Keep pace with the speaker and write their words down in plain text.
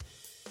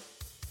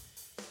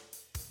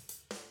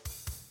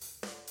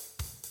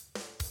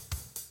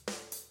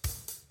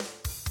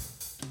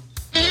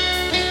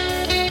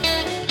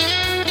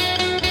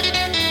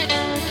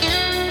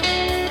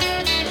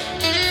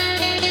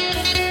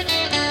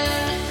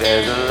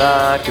There's a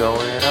lot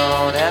going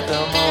on at the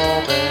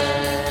moment.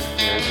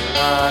 There's a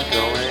lot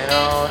going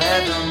on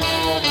at the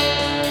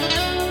moment.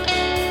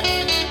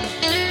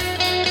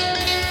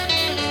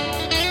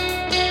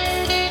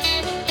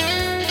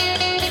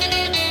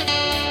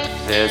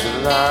 There's a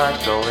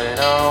lot going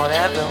on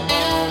at the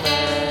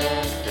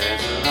moment.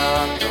 There's a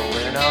lot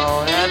going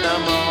on at the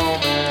moment.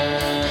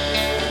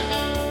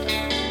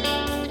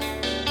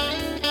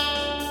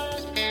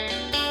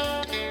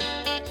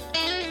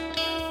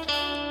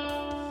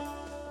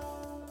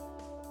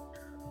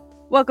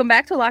 Welcome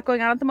back to A Lot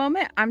Going On at the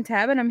Moment. I'm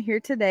Tab, and I'm here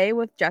today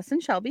with Jess and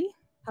Shelby.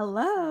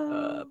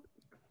 Hello.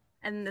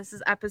 And this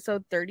is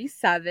episode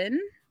 37.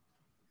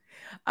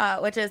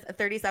 Which is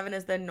 37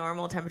 is the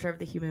normal temperature of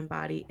the human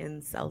body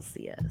in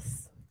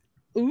Celsius.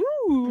 Ooh,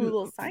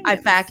 little science. I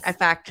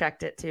fact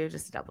checked it too,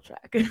 just to double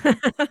check.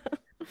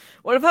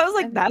 What if I was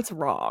like, that's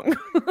wrong?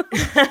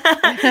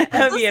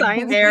 That would be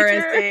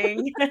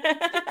embarrassing.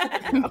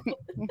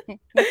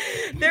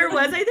 There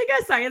was, I think,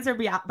 a science or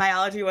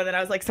biology one that I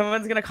was like,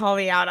 someone's gonna call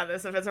me out on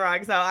this if it's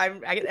wrong. So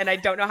I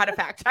don't know how to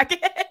fact check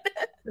it.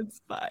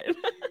 It's fine.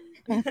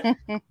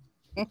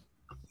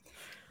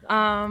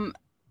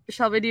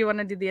 Shelby, do you want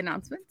to do the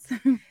announcements?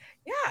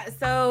 Yeah,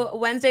 so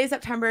Wednesday,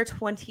 September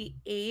 28th,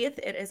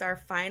 it is our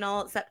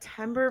final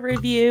September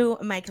review,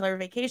 My Killer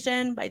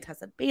Vacation by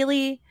Tessa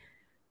Bailey.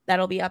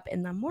 That'll be up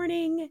in the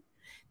morning.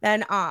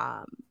 Then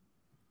our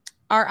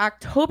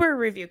October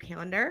review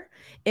calendar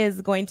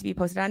is going to be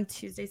posted on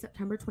Tuesday,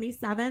 September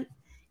 27th,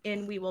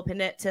 and we will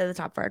pin it to the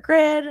top of our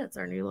grid. It's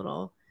our new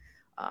little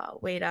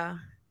way to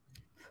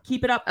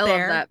keep it up there.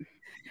 I love that.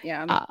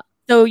 Yeah.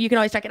 So you can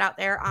always check it out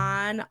there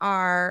on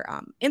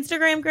our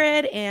Instagram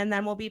grid, and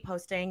then we'll be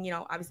posting,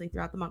 obviously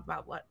throughout the month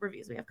about what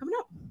reviews we have coming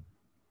up.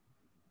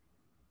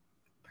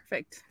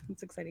 Perfect.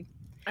 That's exciting.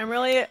 I'm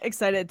really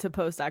excited to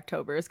post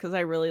October's because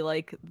I really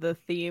like the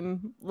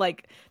theme,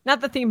 like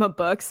not the theme of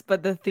books,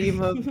 but the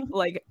theme of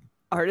like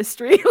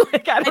artistry.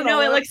 Like I don't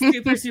know, it looks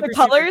super, super the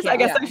colors. super I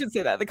guess cute. I should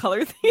say that the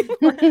color theme.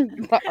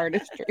 The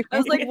artistry. I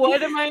was like,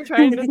 what am I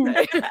trying to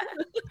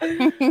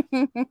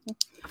say?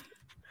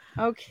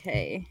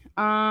 Okay.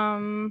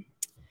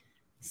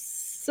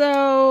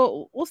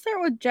 So we'll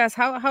start with Jess.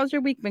 How's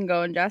your week been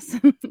going, Jess?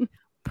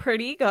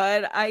 Pretty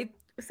good. I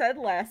said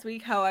last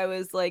week how I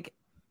was like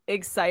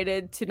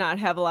excited to not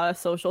have a lot of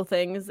social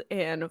things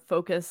and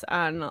focus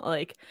on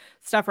like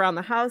stuff around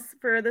the house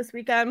for this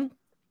weekend.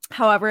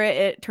 However,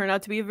 it turned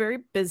out to be a very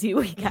busy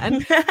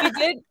weekend.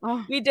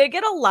 We did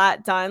get a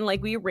lot done.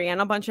 Like we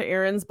ran a bunch of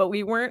errands, but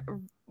we weren't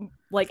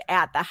like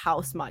at the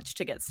house much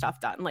to get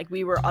stuff done. Like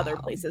we were other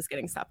places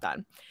getting stuff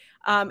done.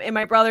 And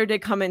my brother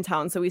did come in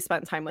town, so we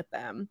spent time with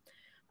them.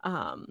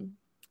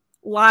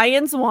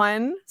 Lions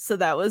won, so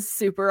that was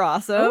super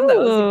awesome. Ooh,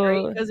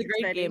 that was a great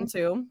exciting. game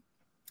too.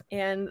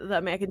 And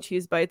the mac and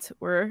cheese bites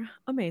were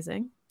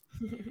amazing.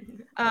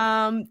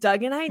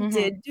 Doug and I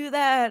did do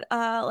that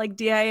like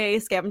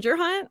DIA scavenger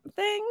hunt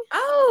thing.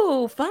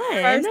 Oh,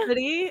 fun. Our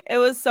city. It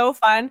was so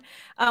fun.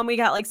 We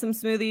got like some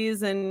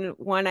smoothies and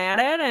went at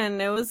it,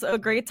 and it was a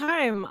great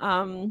time.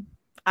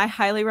 I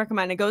highly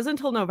recommend it. Goes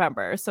until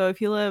November. So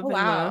if you live in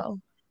the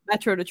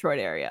Metro Detroit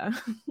area.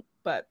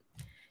 But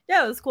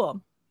yeah, it was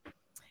cool.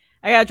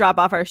 I gotta drop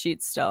off our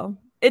sheets still.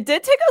 It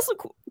did take us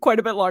quite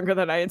a bit longer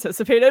than I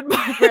anticipated,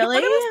 but, Really?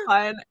 but it was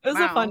fun. It was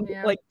a fun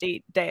yeah. like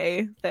date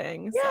day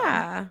thing.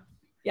 Yeah. So,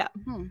 yeah.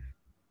 Hmm.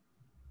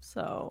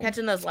 So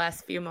Catching those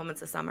last few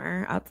moments of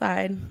summer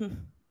outside.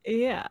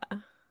 yeah.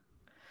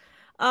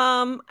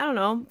 I don't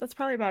know. That's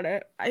probably about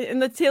it. In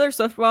the Taylor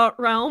Swift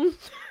realm,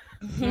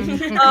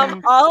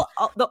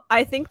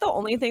 I think the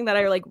only thing that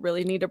I like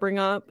really need to bring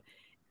up,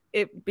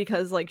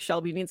 because like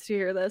Shelby needs to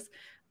hear this.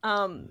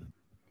 So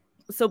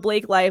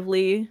Blake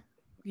Lively,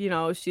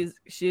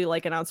 she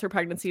like announced her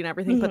pregnancy and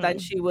everything, but then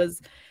she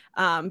was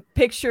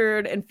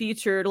pictured and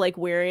featured like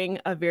wearing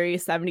a very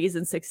 70s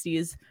and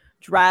 60s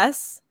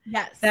dress.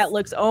 Yes. That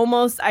looks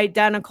almost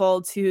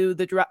identical to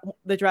the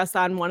dress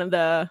on one of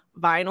the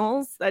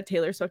vinyls that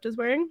Taylor Swift is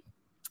wearing.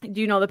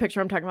 Do you know the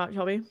picture I'm talking about,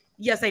 Shelby?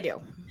 Yes, I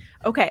do.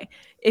 Okay.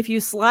 If you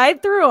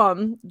slide through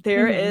them,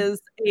 there is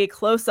a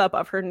close-up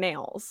of her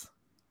nails.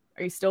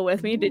 Are you still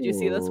with me? Did you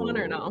see this one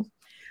or no?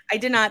 I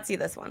did not see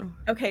this one.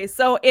 Okay.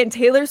 So in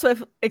Taylor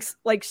Swift,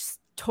 like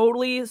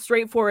totally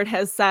straightforward,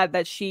 has said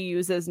that she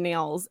uses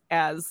nails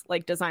as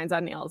like designs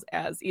on nails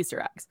as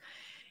Easter eggs.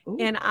 Ooh.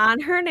 And on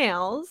her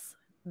nails,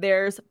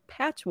 there's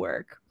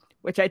patchwork,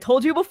 which I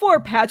told you before.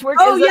 Patchwork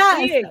is a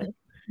thing.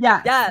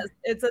 Yeah. Yes.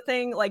 It's a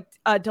thing. Like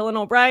Dylan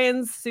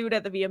O'Brien's suit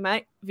at the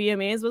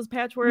VMAs was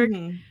patchwork.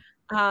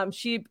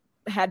 She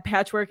had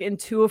patchwork in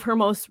two of her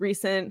most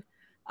recent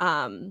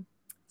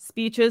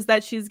speeches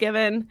that she's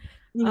given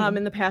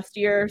in the past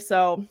year.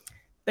 So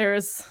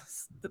there's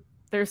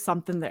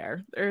something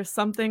there. There's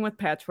something with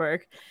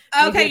patchwork.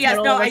 Okay, yes.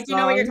 No, I do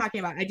know what you're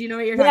talking about.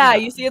 Yeah,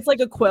 you see it's like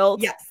a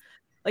quilt. Yes.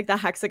 Like the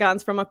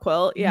hexagons from a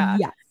quilt. Yeah.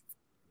 Yes.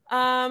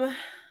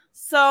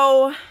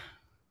 So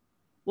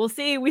we'll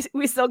see.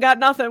 We still got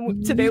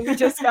nothing today. We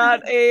just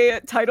got a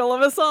title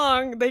of a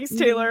song. Thanks,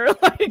 Taylor.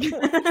 Like,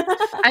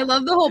 I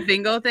love the whole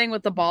bingo thing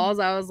with the balls.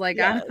 I was like,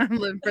 Yes. I'm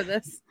living for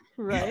this.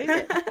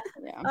 right?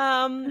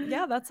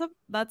 Yeah.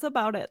 That's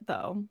about it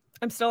though.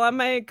 I'm still on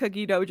my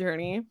cookie dough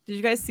journey. Did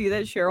you guys see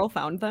that Cheryl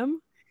found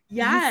them?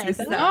 Yes.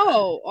 that?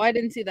 Oh, I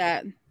didn't see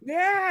that.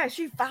 Yeah,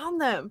 she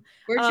found them.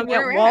 Where'd you at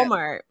where at?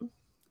 Walmart.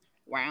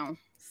 Wow.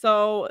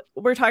 So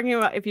we're talking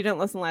about, if you didn't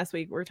listen last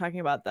week, we're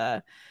talking about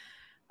the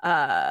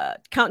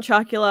Count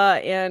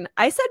Chocula, and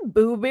I said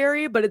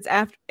Booberry, but it's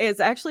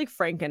actually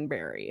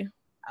Frankenberry.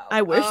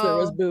 I wish there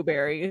was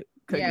Booberry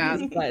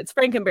cookies, but it's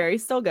Frankenberry,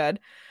 still good.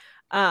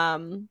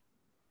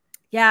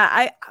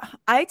 Yeah,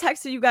 I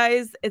texted you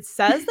guys. It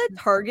says that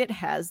Target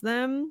has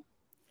them,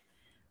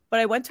 but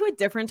I went to a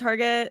different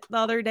Target the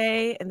other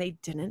day and they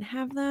didn't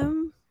have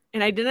them.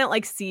 And I didn't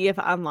like see if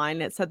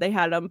online it said they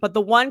had them, but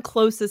the one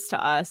closest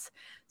to us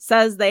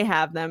says they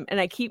have them. And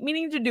I keep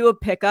meaning to do a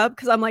pickup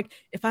because I'm like,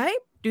 if I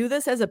do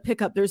this as a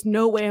pickup, there's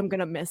no way I'm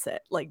gonna miss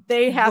it. Like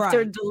they have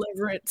to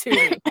deliver it to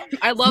me.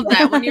 I love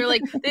that when you're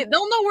like,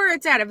 they'll know where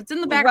it's at. If it's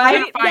in the back,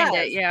 right? Find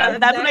it. Yeah,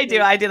 that's what I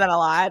do. I do that a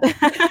lot.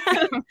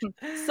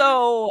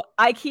 So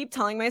I keep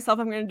telling myself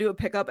I'm gonna do a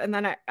pickup, and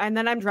then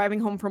I'm driving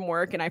home from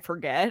work and I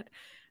forget.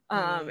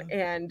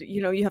 And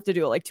you have to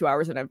do it like 2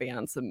 hours in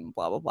advance and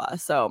blah blah blah.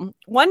 So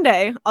one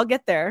day I'll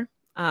get there.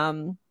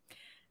 The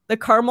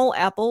caramel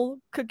apple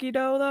cookie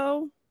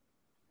dough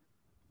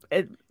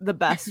though, the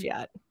best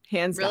yet,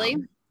 hands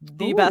down.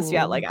 The best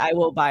yet. Like I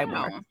will buy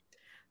more.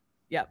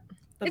 Yep.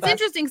 It's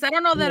interesting because I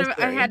don't know that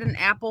I had an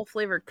apple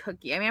flavored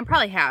cookie. I mean, I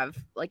probably have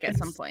like at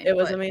some point. It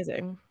was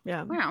amazing.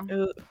 Yeah. Wow.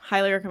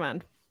 Highly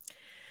recommend.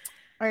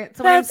 All right.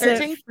 So I'm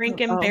searching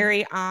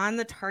Frankenberry on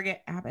the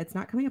Target app. It's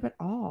not coming up at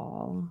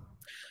all.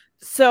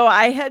 So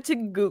I had to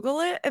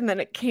Google it, and then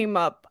it came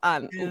up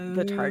on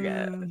the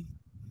Target.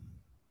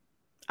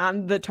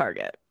 On the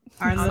Target.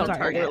 On the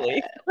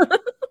Target.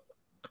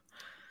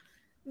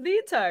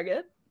 The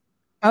Target.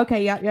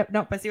 Okay. Yep.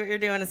 Nope. I see what you're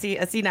doing. I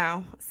see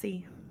now.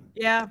 See.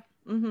 Yeah.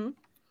 Mm-hmm.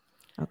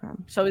 Okay.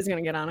 Shelby's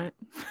gonna get on it.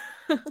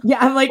 Yeah,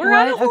 I'm like, we're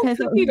what? on a whole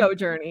cookie dough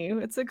journey.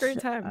 It's a great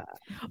time.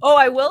 Oh,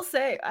 I will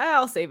say,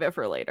 I'll save it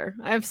for later.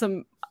 I have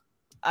some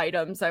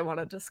items I want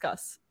to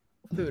discuss.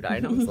 Food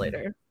items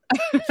later.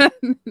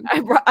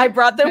 I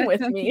brought them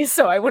with me,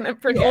 so I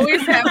wouldn't forget. You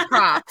always have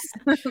props.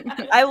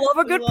 I love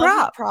a good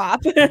prop.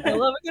 I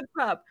love a good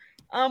prop.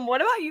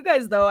 What about you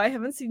guys though? I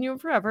haven't seen you in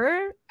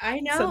forever. I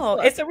know.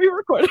 It's a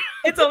re-recorded.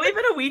 It's only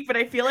been a week, but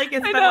I feel like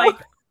it's been like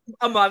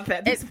a month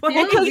at this point.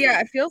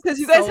 It feels because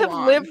you guys have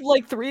lived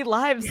like 3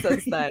 lives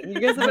since then. You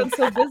guys have been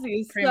so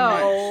busy.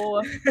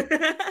 So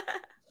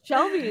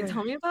Shelby,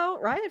 tell me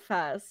about Riot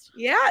Fest.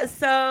 Yeah,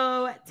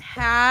 so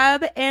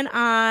Tab and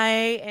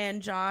I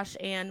and Josh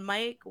and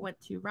Mike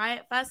went to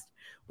Riot Fest.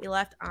 We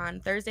left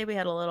on Thursday. We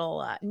had a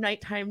little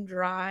nighttime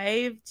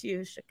drive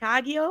to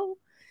Chicago.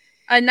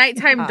 A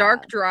nighttime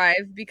dark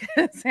drive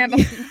because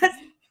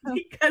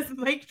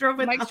Mike drove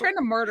with Mike's trying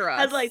to murder us.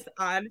 Headlights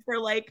on for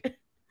like,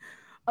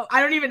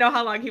 I don't even know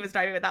how long he was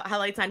driving without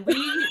headlights on. We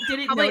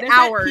didn't notice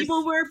that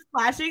people were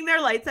flashing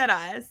their lights at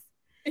us.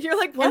 You're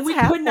like, what's we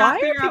could not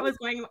figure out what's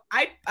going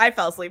on. I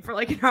fell asleep for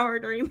like an hour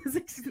during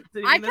this.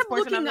 I kept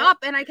looking up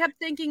and I kept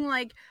thinking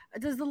like,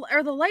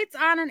 are the lights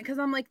on? And because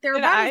I'm like, they're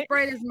about as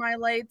bright as my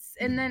lights.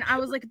 And then I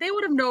was like, they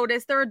would have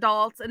noticed. They're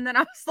adults. And then I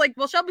was like,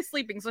 well, Shelby's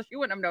sleeping, so she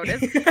wouldn't have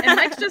noticed. And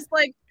Mike's just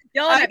like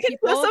yelling at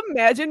people. I can just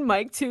imagine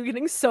Mike too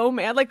getting so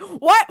mad. Like,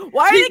 what?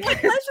 Why are they keep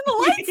flashing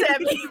the lights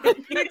at me?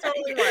 He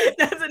totally was.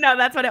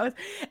 That's what it was.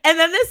 And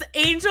then this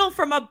angel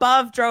from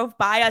above drove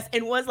by us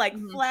and was like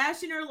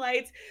flashing her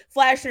lights,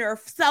 flashing her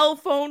cell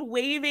phone,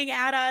 waving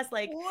at us.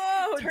 Like,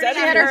 whoa, she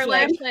had her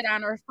flashlight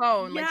on her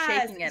phone, like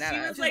shaking it at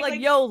us. She was like,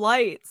 yo,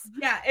 lights.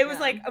 Yeah, it was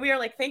like, we were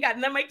like, thank God.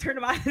 And then Mike turned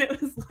them on and it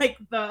was like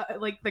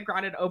the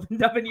ground had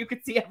opened up and you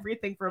could see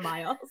everything for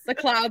miles. The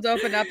clouds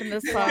opened up and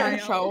the sun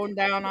shone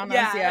down on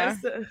us. Yeah.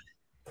 So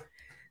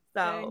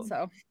that was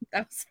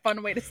a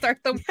fun way to start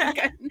the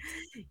weekend.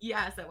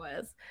 Yes, it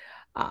was.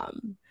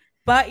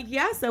 But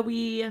yeah, so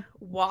we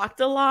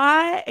walked a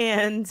lot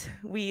and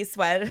we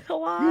sweated a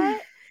lot.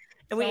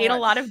 And we ate a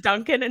lot of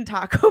Dunkin' and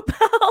Taco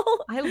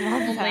Bell. I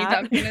love that.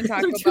 Dunkin' and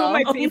Taco Bell. Two of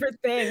my favorite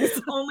things.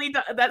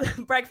 That's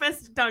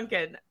breakfast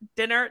Dunkin',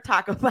 dinner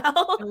Taco Bell.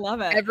 I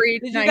love it.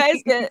 Did you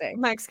guys get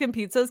Mexican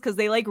pizzas? Because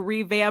they like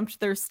revamped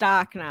their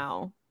stock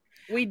now.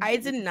 I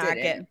did not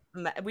get.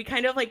 We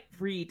kind of like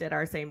redid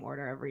our same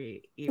order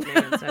every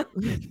evening.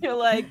 You're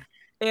like,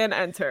 and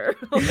enter.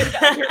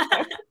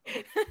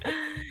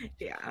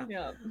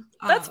 Yeah.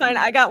 That's fine.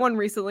 I got one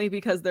recently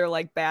because they're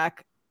like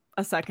back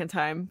a second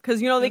time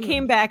because they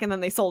came back and then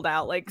they sold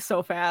out like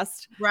so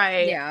fast.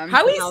 Right. Yeah.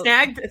 How we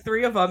snagged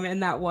 3 of them in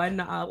that one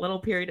little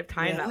period of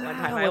time. That one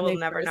time, I will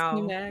never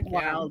know.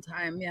 Wild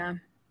time. Yeah.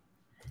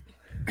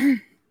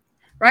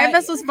 Riot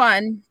Fest was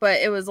fun, but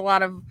it was a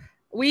lot of.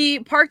 We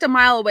parked a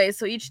mile away,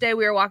 so each day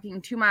we were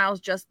walking 2 miles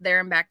just there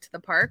and back to the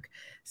park.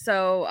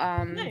 So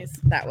nice.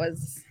 That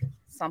was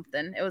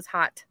something. It was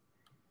hot.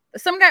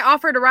 Some guy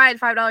offered a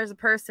ride $5 a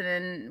person,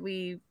 and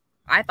we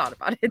I thought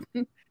about it.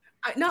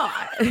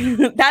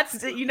 That's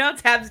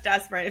Tab's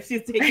desperate if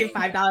she's taking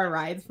 $5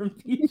 rides from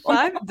people.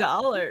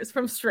 $5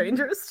 from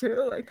strangers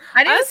too. Like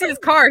I didn't see his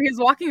car. He was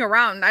walking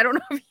around. I don't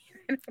know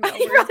if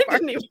he really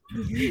didn't even.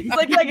 He's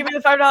like, yeah, give me the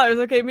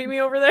 $5. Okay, meet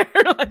me over there.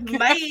 Like,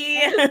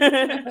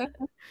 bye.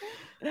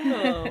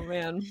 Oh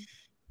man.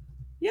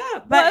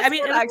 Yeah, but I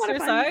mean, it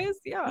exercise.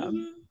 Yeah.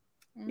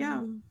 Mm-hmm.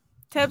 Yeah.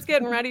 Tab's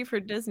getting ready for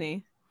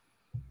Disney.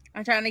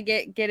 I'm trying to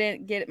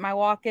get my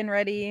walk-in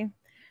ready.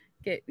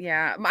 I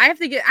have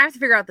to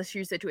figure out the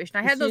shoe situation.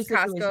 I had those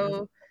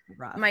Costco,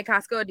 my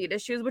Costco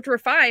Adidas shoes, which were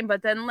fine,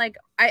 but then like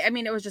I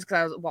mean it was just because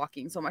I was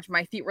walking so much.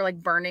 My feet were like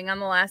burning on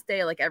the last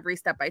day. Like every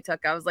step I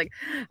took, I was like,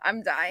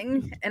 I'm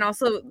dying. And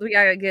also we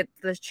gotta get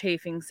the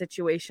chafing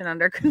situation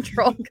under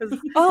control because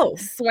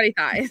sweaty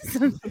thighs.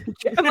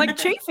 I'm like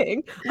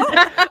chafing.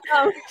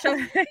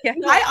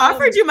 I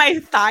offered you my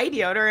thigh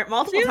deodorant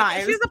multiple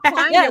times. She was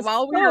applying it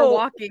while we were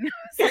walking.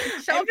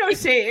 Like, no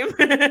shame.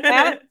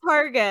 At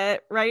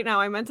Target right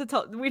now, I meant to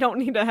tell, we don't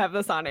need to have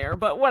this on air,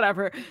 but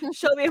whatever.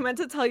 Shelby, I meant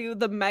to tell you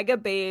the Mega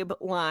Babe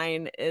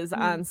line is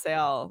on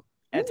sale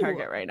at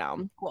Target right now.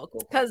 Cool.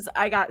 Because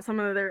I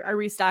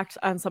restocked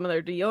on some of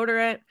their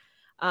deodorant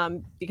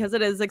because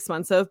it is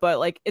expensive, but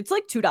like it's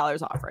like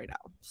 $2 off right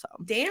now. So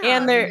damn.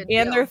 And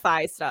their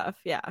thigh stuff.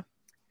 Yeah.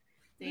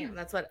 Damn,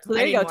 that's what. So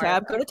there you go,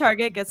 Tab. Go to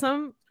Target, get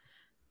some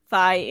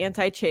thigh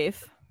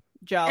anti-chafe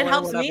gel. It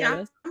helps me.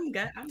 I'm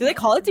good. Do they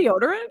call it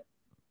deodorant?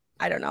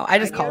 I don't know. I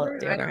just call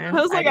it deodorant.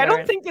 I was like, I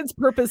don't think its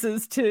purpose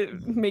is to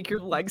make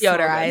your legs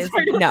deodorize.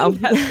 No,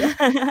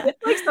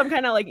 it's like some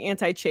kind of like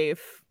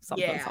anti-chafe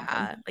something.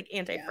 Like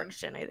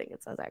anti-friction. I think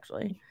it says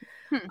actually.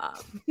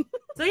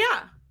 So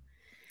yeah,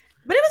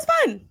 but it was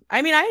fun.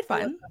 I mean, I had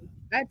fun.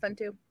 I had fun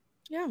too.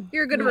 Yeah,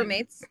 you're good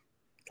roommates.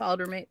 Solid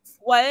roommates.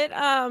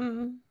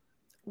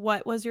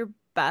 What was your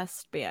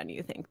best band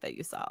you think that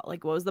you saw?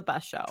 Like, what was the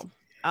best show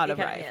out of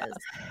Riot Fest?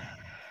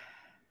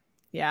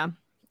 Yeah.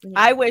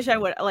 I wish I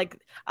would,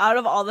 like, out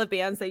of all the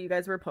bands that you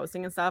guys were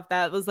posting and stuff,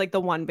 that was like the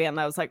one band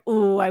that was like,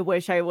 ooh, I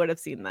wish I would have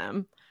seen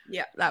them.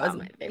 Yeah, that was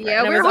my favorite.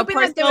 Yeah, we were hoping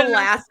that they would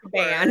last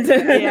band.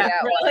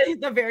 Really?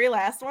 The very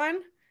last one?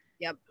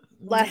 Yep.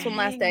 Last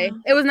day.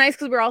 It was nice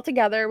because we were all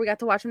together. We got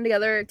to watch them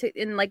together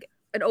in like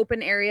an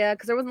open area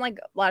because there wasn't like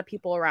a lot of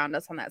people around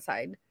us on that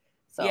side.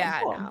 So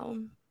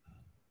cool.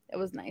 It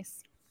was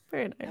nice.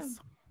 Very nice. Yeah.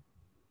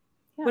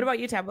 What about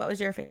you, Tab? What was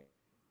your favorite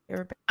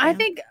band? I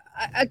think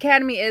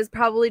Academy is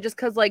probably just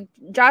because like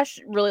Josh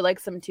really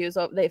likes them too,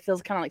 so it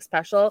feels kind of like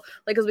special.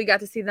 Like because we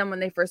got to see them when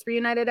they first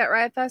reunited at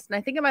Riot Fest, and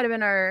I think it might have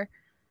been our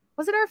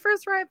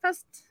first Riot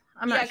Fest?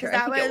 I'm not sure.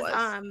 That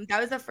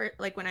was the first,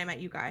 like when I met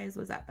you guys.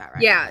 Was that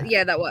right?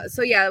 Yeah, that was.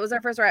 So yeah, it was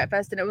our first Riot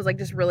Fest, and it was like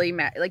just really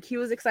like he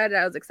was excited,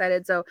 I was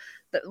excited. So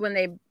when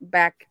they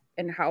back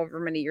in however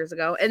many years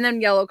ago, and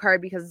then Yellow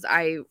Card because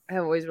I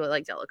have always really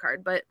liked Yellow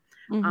Card, but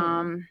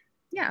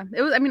yeah,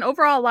 it was. I mean,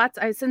 overall, lots.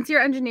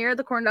 Sincere Engineer,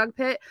 the Corn Dog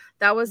Pit,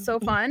 that was so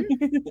fun.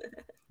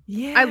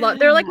 Yeah,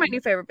 they're like my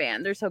new favorite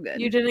band. They're so good.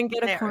 You didn't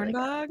get a corn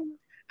dog?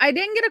 I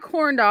didn't get a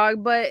corn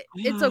dog, but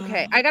it's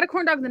okay. I got a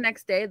corn dog the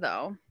next day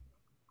though.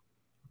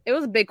 It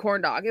was a big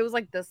corn dog. It was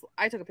like this.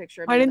 I took a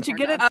picture of it. Why didn't you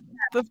get it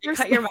the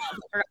first cut your mouth?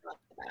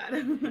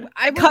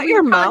 I cut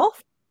your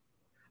mouth?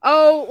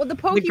 Oh, well, the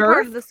pokey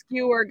part of the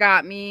skewer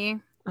got me.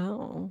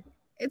 Oh.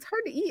 It's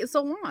hard to eat. It's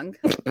so long.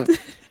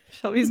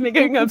 Shelby's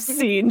making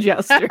obscene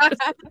gestures.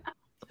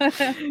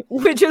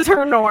 Which is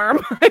her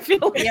norm, I feel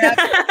like.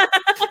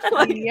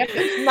 Like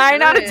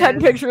 9 out of 10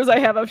 pictures I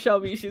have of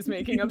Shelby, she's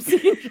making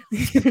obscene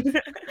gestures.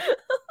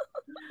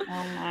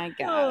 Oh my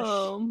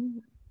gosh.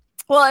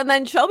 Well, and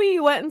then Shelby,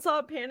 you went and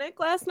saw Panic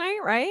last night,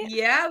 right?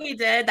 Yeah, we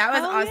did. That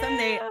was awesome. Yeah.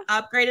 They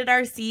upgraded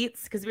our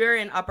seats because we were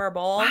in upper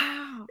bowl.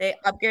 Wow. They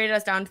upgraded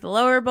us down to the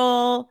lower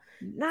bowl.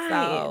 Nice.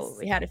 So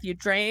we had a few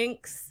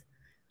drinks.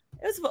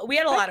 We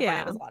had a lot of fun.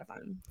 It was a lot of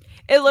fun.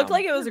 It looked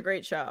like it was a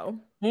great show.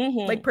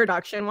 Mm-hmm. Like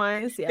production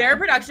wise. Yeah. Their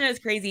production is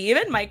crazy.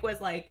 Even Mike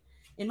was like,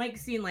 and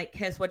Mike's seen like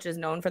Kiss, which is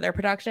known for their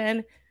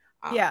production.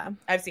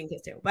 I've seen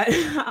Kiss too, but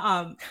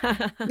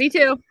me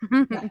too.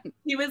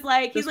 He was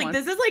like, this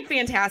is like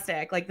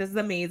fantastic. Like this is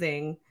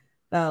amazing.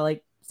 The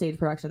like stage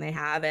production they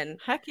have, and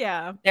heck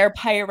yeah, their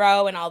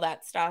pyro and all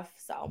that stuff.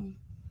 So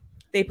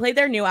they played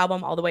their new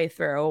album all the way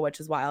through, which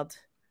is wild.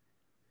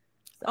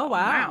 So, oh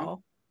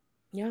wow.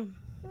 Yeah.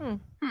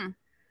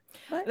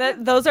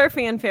 Those are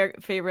fan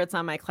favorites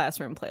on my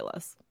classroom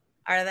playlist.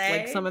 Are they?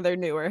 Like some of their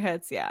newer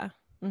hits, yeah.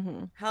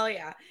 Mm-hmm. Hell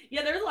yeah.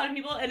 Yeah, there's a lot of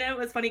people, and it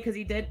was funny because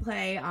he did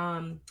play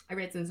I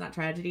Write Sins Not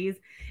Tragedies,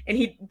 and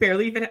he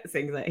barely even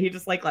sings it. He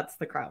just like lets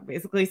the crowd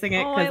basically sing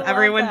it because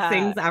everyone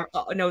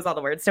knows all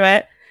the words to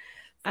it.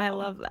 I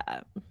love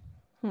that.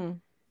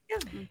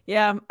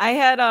 Yeah, I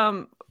had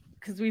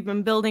because we've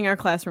been building our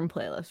classroom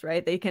playlist,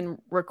 right? They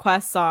can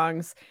request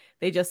songs,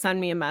 they just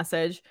send me a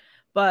message,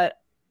 but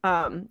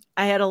I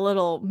had a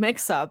little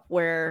mix up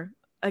where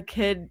a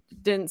kid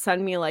didn't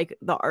send me like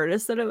the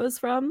artist that it was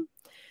from.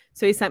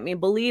 So he sent me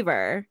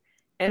Believer,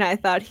 and I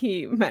thought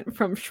he meant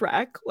from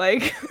Shrek.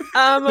 Like,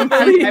 I'm a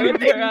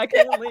believer. I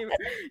can't believe it.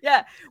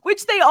 Yeah,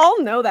 which they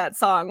all know that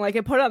song. Like,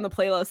 I put it on the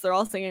playlist. They're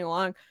all singing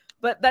along.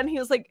 But then he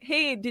was like,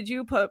 "Hey, did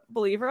you put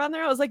Believer on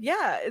there?" I was like,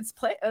 "Yeah, it's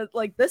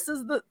like this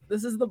is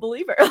the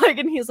Believer." Like,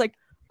 and he's like,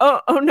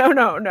 "Oh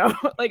no."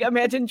 Like,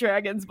 Imagine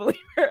Dragons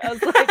Believer. I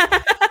was like,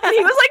 and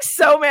he was like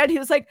so mad. He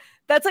was like,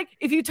 "That's like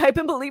if you type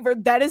in Believer,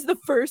 that is the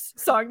first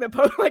song that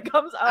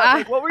comes up."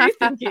 Like, what were you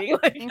thinking?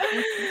 Like,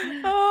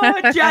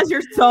 oh, Jazz,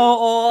 you're so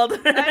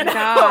old.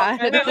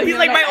 God. He's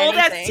like, my old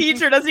ass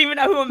teacher doesn't even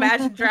know who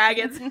Imagine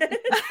Dragons is.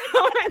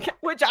 Oh my God.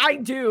 Which I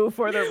do,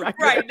 for the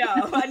record. Right?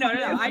 No,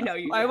 I know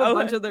you. I have a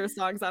bunch of their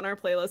songs on our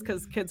playlist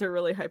because kids are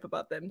really hype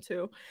about them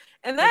too.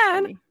 And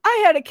then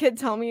I had a kid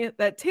tell me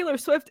that Taylor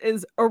Swift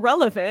is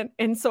irrelevant,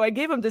 and so I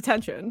gave him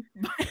detention.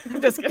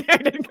 I'm just kidding. I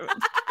didn't give him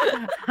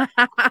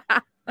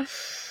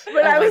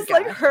but I was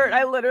like hurt.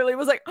 I literally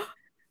was like,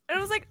 and I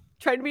was like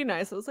trying to be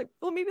nice. I was like,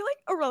 well, maybe like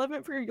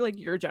irrelevant for like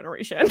your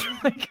generation.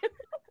 Like,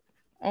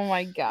 oh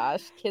my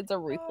gosh, kids are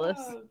ruthless.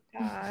 Oh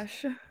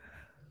gosh.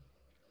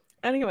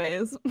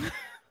 Anyways.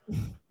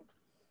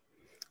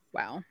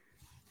 Wow.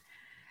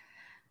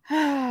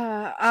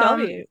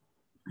 Shelby.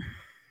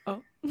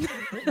 Oh. That's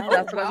what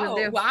I was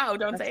gonna do. Wow,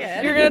 don't say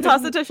it. You're gonna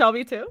toss it to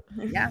Shelby too?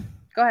 Yeah.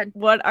 Go ahead.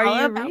 What are All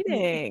you about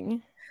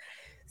reading?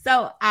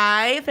 So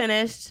I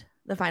finished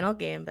The Final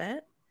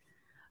Gambit.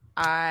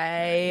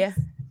 I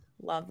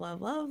loved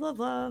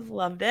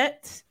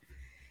it.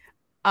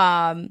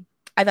 I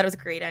thought it was a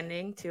great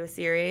ending to a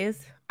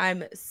series.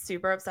 I'm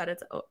super upset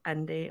it's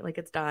ending, like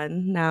it's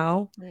done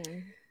now.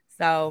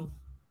 So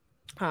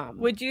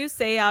would you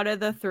say out of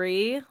the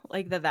three,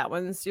 like that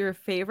one's your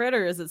favorite,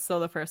 or is it still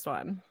the first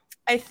one?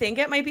 I think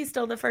it might be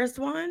still the first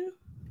one,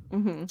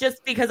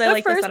 just because I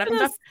like the setup and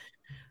stuff.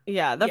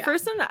 Yeah, the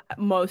first in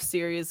most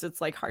series,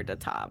 it's like hard to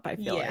top, I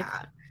feel like.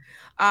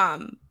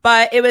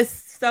 But it was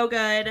so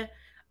good.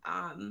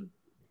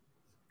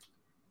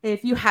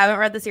 If you haven't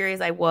read the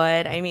series, I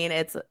would. I mean,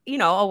 it's, a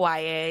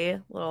YA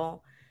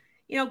little,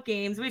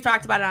 games. We've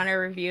talked about it on our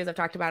reviews. I've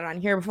talked about it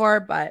on here before,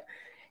 but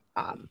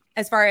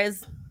as far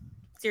as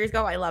series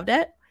go, I loved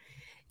it.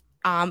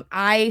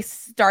 I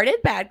started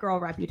Bad Girl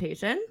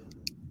Reputation.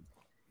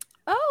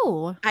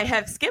 Oh. I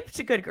have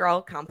skipped Good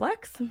Girl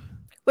Complex.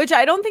 Which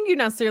I don't think you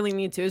necessarily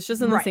need to. It's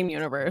just in the same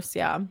universe.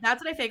 Yeah.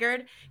 That's what I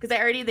figured. Because they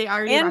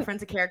already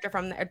reference a character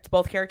from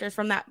both characters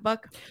from that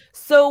book.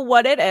 So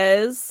what it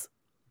is,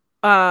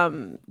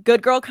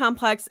 Good Girl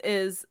Complex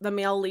is the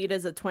male lead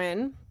is a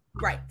twin.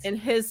 Right. And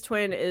his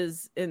twin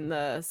is in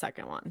the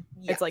second one.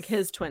 Yes. It's like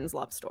his twin's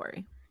love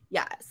story.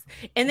 Yes.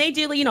 And they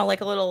do,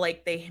 like a little,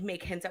 like they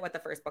make hints at what the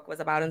first book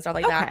was about and stuff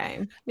like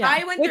that. Yeah.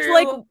 I went through,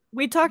 like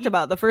we talked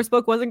about, the first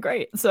book wasn't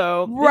great.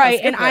 So right.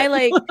 And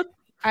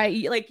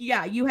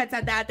you had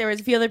said that there was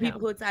a few other people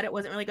who had said it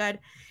wasn't really good.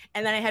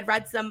 And then I had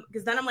read some,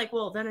 because then I'm like,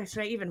 well, then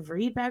should I even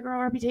read Bad Girl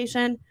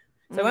Reputation?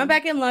 So I went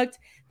back and looked.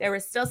 There were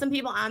still some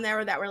people on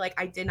there that were like,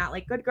 I did not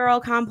like Good Girl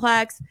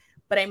Complex,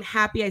 but I'm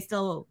happy I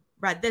still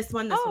read this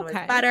one. This one was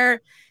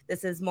better.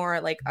 This is more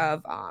like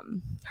of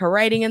her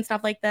writing and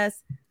stuff like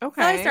this.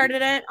 Okay. So I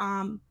started it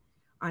on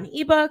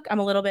ebook. I'm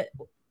a little bit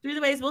through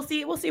the ways. We'll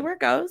see where it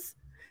goes.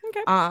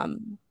 Okay.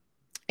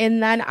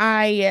 And then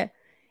I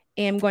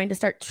am going to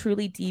start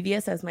Truly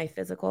Devious as my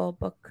physical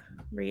book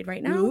read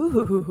right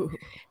now.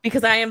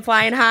 Because I am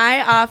flying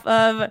high off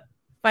of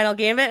Final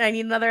Gambit and I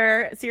need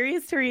another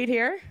series to read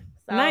here.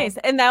 So. Nice.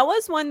 And that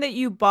was one that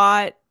you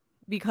bought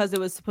because it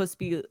was supposed to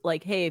be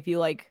like, hey, if you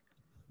like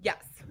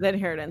the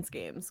Inheritance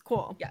games.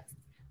 Cool. Yes.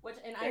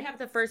 I have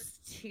the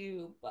first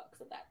 2 books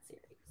of that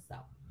series. So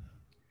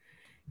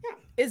yeah.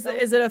 Is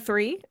it a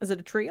 3? Is it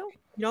a trio?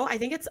 No, I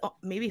think it's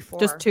maybe 4.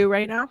 Just 2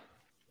 right now?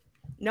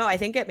 No, I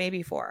think it may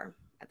be 4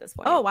 at this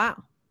point. Oh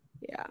wow.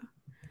 Yeah.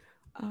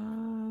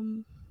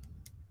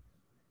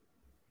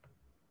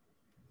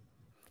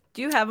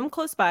 Do you have them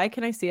close by?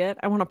 Can I see it?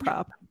 I want a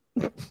prop.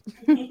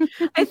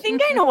 I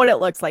think I know what it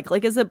looks like.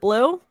 Like, is it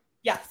blue?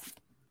 Yes.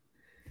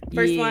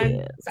 First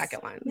one,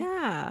 second one.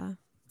 Yeah.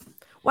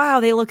 Wow,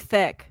 they look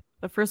thick.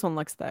 The first one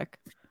looks thick.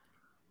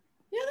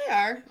 Yeah, they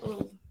are.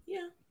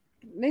 Yeah.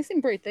 They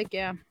seem pretty thick,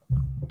 yeah.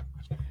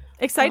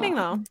 Exciting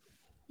though.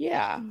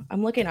 Yeah.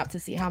 I'm looking up to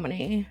see how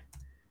many.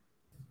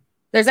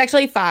 There's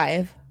actually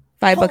 5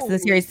 books of the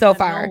series so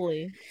far.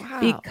 Wow.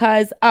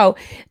 Because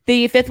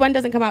the 5th one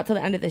doesn't come out till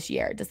the end of this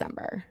year,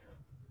 December.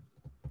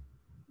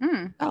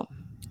 Oh.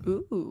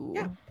 Ooh.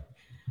 Yeah.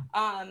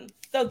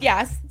 So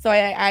yes. So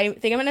I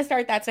think I'm gonna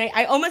start that tonight.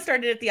 I almost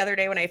started it the other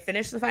day when I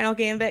finished the Final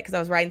Gambit because I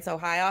was riding so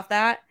high off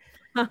that.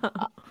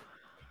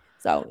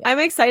 So yeah. I'm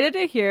excited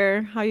to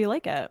hear how you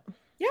like it.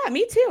 Yeah,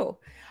 me too.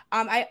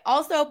 I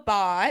also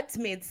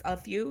made a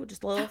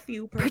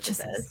few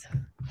purchases.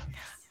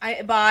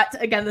 I bought,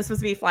 again, this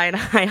was me flying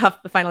high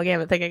off the Final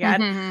Gambit thing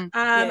again.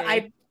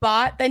 I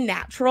bought The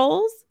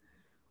Naturals,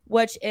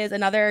 which is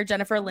another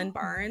Jennifer Lynn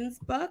Barnes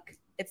book.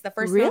 It's the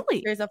first one.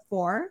 There's a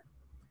 4.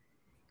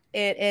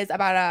 It is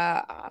about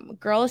a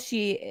girl.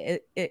 She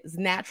is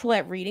natural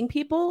at reading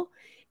people,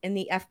 and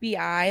the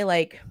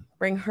FBI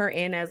bring her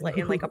in as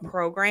in a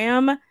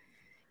program,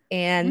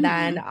 and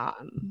then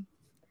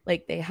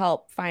like they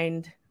help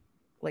find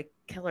like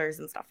killers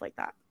and stuff like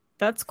that.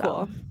 That's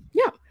cool. So,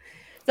 yeah.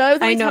 So it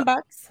was only $10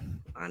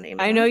 on Amazon.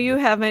 I know you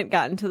haven't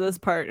gotten to this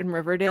part in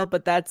Riverdale,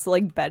 but that's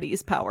like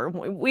Betty's power.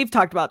 We've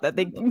talked about that.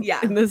 They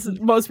in this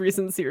most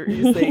recent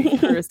series,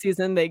 or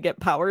season, they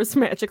get powers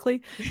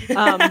magically.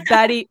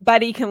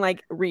 Betty can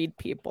like read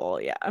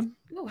people. Yeah.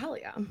 Oh hell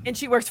yeah! And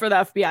she works for the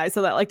FBI,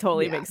 so that like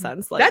totally makes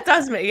sense. Like that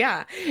does make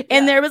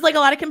And there was like a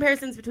lot of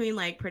comparisons between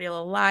like Pretty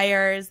Little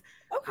Liars.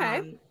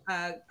 Okay.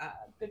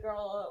 Good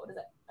girl. What is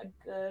it? A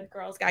Good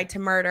Girl's Guide to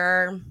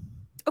Murder.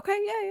 Okay,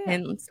 yeah.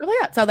 And stuff like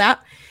that. So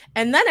that.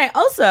 And then I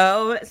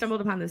also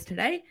stumbled upon this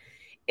today.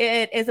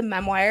 It is a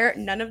memoir,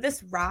 None of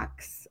This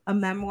Rocks, a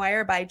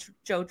memoir by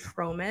Joe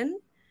Troman,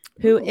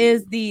 who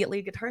is the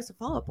lead guitarist of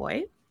Fall Out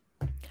Boy.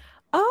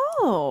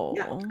 Oh.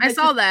 Yeah. I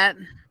saw that.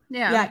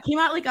 Yeah. Yeah, it came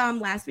out like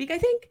last week, I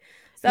think.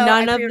 So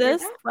None of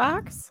This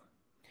Rocks?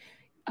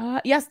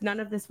 Yes, None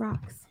of This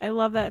Rocks. I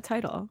love that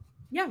title.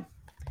 Yeah.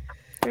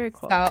 Very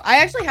cool. So I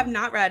actually have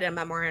not read a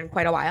memoir in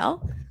quite a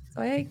while.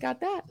 So I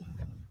got that.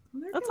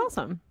 That's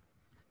awesome.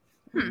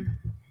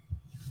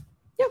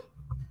 Yeah.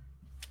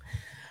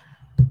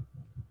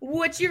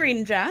 What you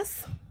reading,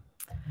 Jess?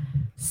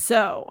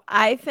 So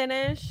I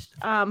finished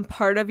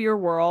Part of Your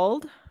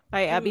World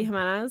by Abby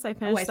Jimenez. I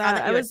finished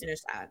that. I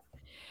finished that.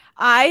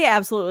 I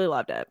absolutely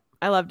loved it.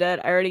 I loved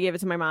it. I already gave it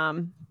to my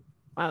mom.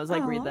 I was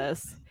like, read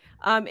this.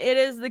 It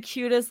is the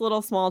cutest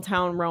little small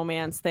town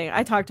romance thing.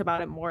 I talked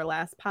about it more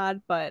last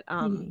pod, but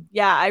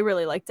yeah, I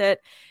really liked it.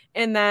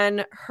 And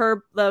then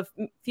the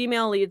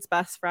female lead's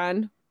best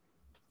friend,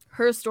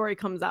 her story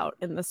comes out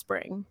in the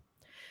spring.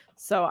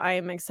 So I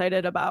am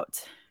excited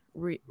about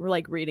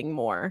reading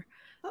more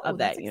of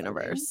that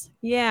universe.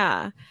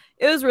 Yeah,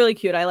 it was really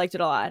cute. I liked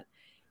it a lot.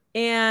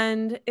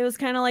 And it was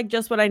kind of like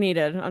just what I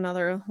needed.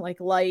 Another like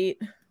light,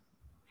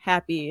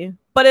 happy,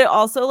 but it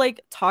also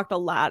like talked a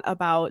lot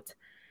about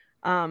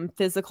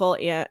mental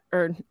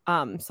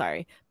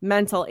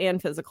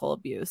and physical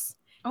abuse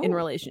in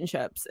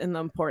relationships, and the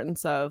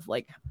importance of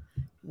like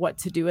what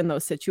to do in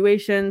those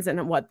situations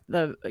and what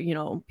the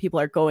people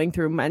are going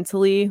through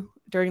mentally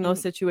during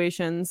those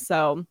situations.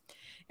 So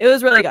it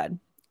was really good.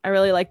 I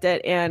really liked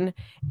it. And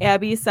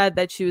Abby said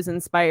that she was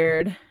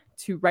inspired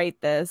to write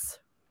this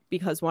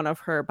because one of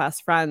her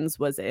best friends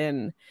was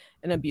in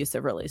an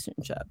abusive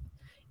relationship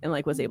and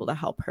like was able to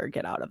help her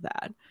get out of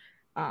that.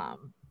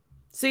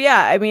 So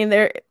yeah, I mean,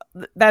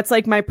 that's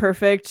like my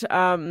perfect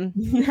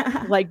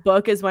like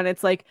book is when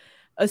it's like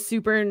a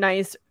super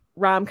nice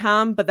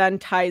rom-com, but then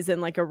ties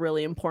in like a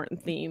really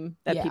important theme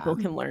that people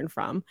can learn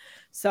from.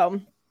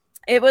 So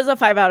it was a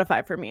 5 out of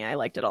 5 for me. I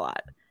liked it a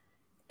lot.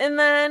 And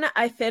then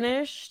I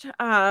finished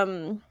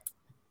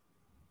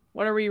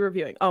what are we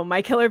reviewing? Oh,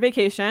 My Killer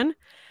Vacation.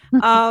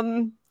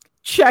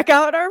 Check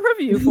out our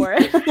review for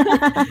it.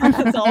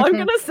 That's all I'm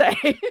gonna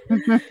say.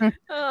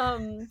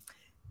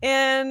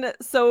 And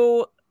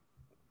so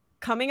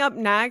coming up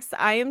next,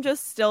 I am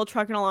just still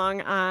trucking along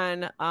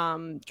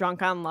on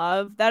Drunk on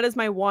Love. That is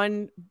my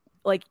one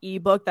like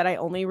ebook that I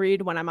only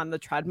read when I'm on the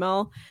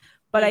treadmill.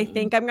 But I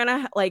think I'm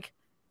gonna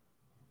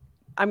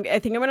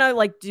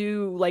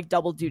do like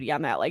double duty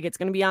on that. Like it's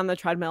gonna be on the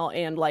treadmill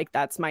and like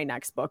that's my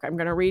next book I'm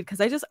gonna read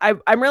because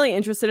I'm really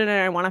interested in it.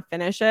 I want to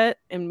finish it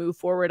and move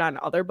forward on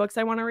other books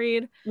I want to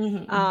read.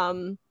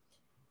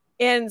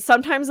 And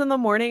sometimes in the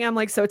morning I'm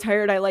like so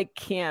tired I like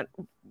can't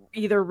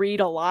either read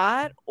a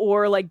lot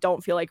or like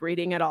don't feel like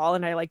reading at all,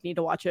 and I like need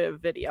to watch a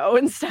video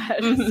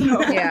instead.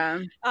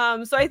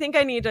 So I think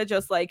I need to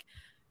just like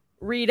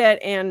read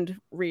it and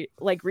read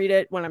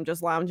it when I'm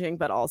just lounging,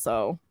 but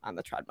also on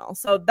the treadmill.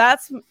 So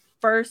that's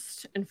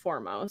first and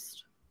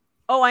foremost.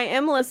 Oh, I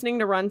am listening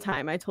to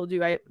Runtime. I told you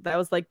that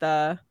was like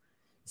the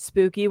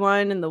spooky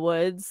one in the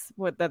woods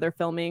that they're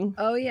filming.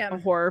 Oh yeah, a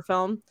horror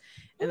film,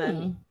 and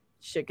then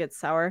shit gets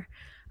sour.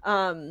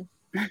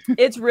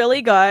 It's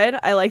really good.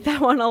 I like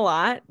that one a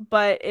lot,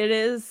 but it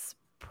is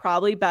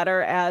probably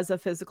better as a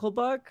physical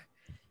book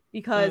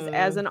because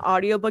as an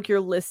audiobook,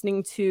 you're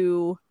listening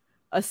to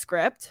a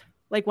script.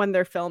 Like when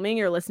they're filming,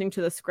 you're listening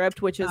to the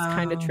script, which is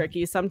kind of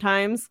tricky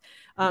sometimes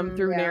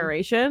through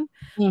narration.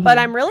 But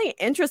I'm really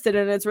interested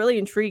in it. It's really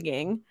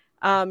intriguing.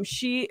 I'm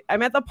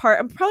at the part,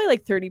 I'm probably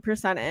like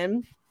 30%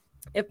 in.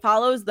 It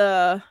follows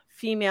the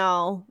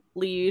female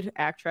lead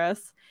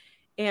actress,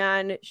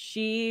 and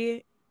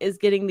she is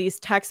getting these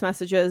text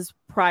messages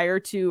prior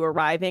to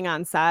arriving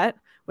on set,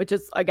 which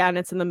is, again,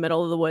 it's in the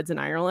middle of the woods in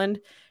Ireland.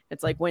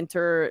 It's like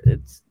winter.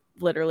 It's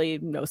literally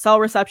no cell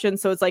reception.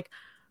 So it's like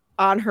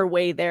on her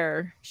way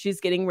there, she's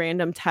getting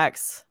random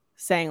texts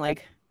saying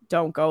like,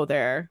 don't go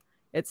there.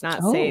 It's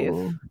not safe.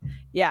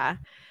 Yeah.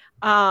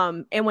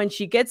 And when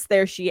she gets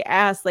there, she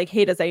asks like,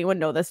 hey, does anyone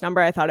know this number?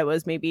 I thought it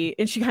was maybe,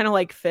 and she kind of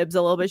like fibs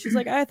a little bit. She's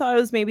like, I thought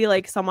it was maybe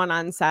like someone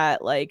on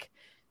set, like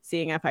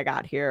seeing if I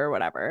got here or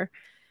whatever.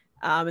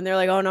 And they're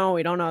like, oh no,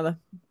 we don't know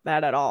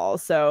that at all.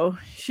 So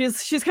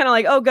she's kind of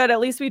like, oh good, at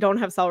least we don't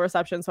have cell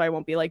reception, so I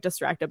won't be like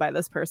distracted by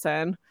this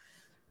person.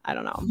 I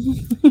don't know.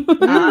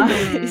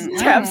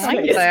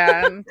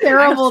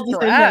 Terrible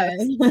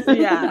decision.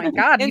 Yeah. Oh my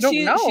God, and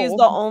you don't know. she's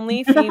the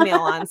only female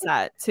on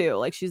set too.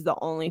 Like she's the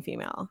only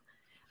female.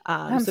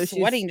 I'm so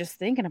sweating just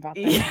thinking about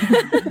that.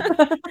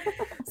 Yeah.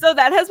 So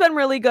that has been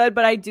really good,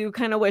 but I do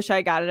kind of wish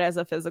I got it as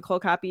a physical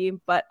copy.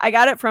 But I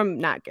got it from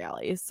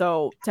NetGalley,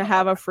 so to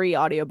have a free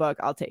audiobook,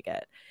 I'll take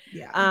it.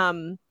 Yeah.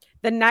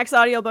 The next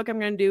audiobook I'm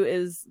going to do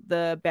is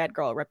The Bad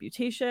Girl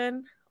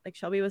Reputation, like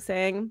Shelby was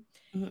saying.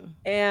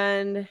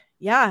 And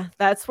yeah,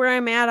 that's where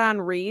I'm at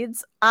on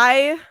reads.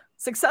 I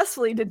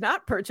successfully did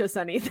not purchase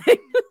anything.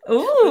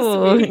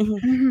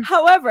 Ooh.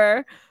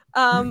 However,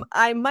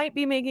 I might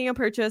be making a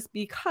purchase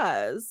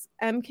because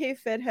MK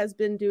Fit has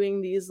been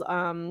doing these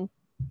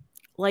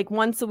like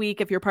once a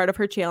week if you're part of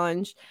her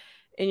challenge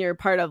and you're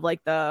part of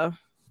like the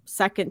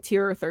second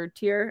tier or third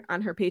tier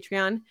on her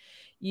Patreon,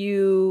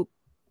 you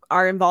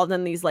are involved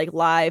in these like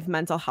live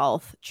mental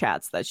health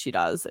chats that she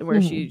does and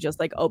where she just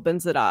like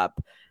opens it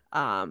up.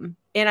 And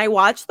I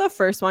watched the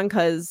first one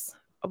because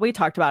we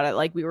talked about it,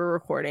 like we were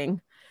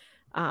recording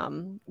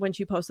when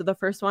she posted the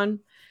first one.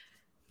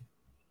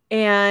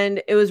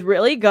 And it was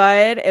really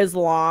good. It was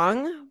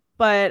long,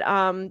 but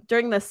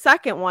during the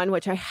second one,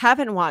 which I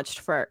haven't watched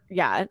for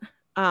yet,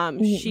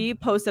 she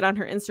posted on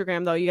her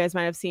Instagram, though, you guys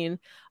might have seen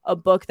a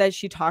book that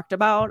she talked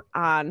about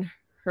on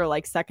her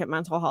like second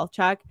mental health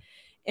check.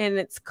 And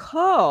it's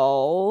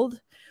called,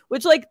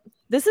 which like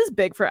this is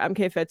big for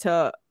MK Fit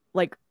to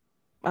like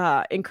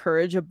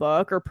encourage a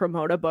book or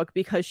promote a book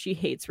because she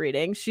hates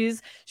reading.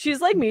 She's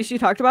like me. She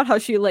talked about how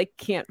she like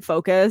can't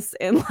focus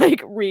and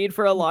like read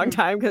for a long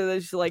time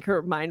because she like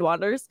her mind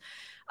wanders.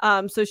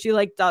 So she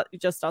like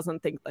just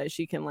doesn't think that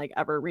she can like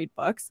ever read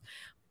books.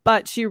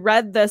 But she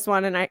read this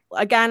one, and I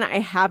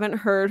haven't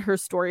heard her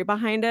story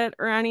behind it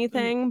or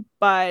anything,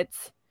 but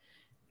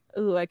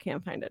I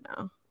can't find it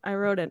now. I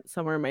wrote it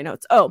somewhere in my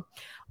notes.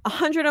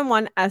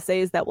 101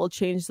 essays that will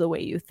change the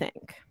way you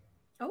think.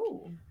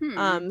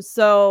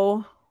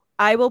 So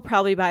I will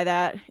probably buy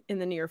that in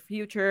the near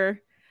future.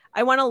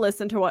 I want to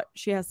listen to what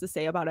she has to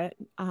say about it.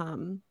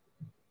 And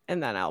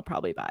then I'll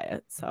probably buy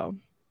it. So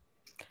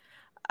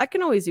I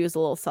can always use a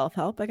little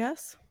self-help, I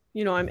guess.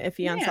 You know, I'm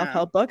iffy on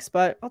self-help books,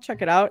 but I'll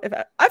check it out.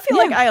 I feel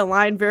like I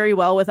align very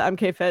well with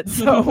MK Fit,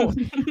 so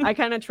I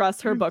kind of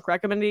trust her book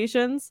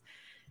recommendations.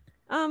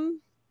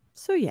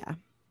 So yeah.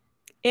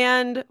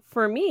 And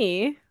for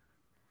me,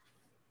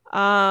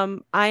 I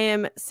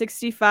am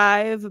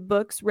 65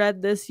 books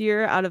read this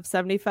year out of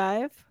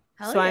 75.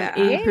 So I'm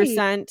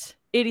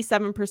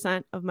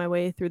 87% of my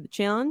way through the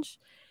challenge.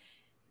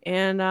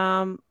 And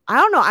I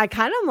don't know. I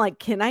kind of like,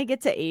 can I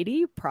get to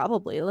 80?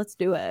 Probably. Let's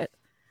do it.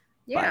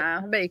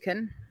 Yeah, I bet you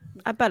can.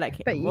 I bet I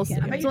can. We'll see.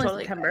 It's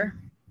only September.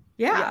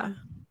 Yeah.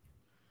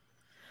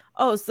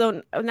 Oh,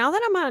 so now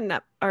that I'm on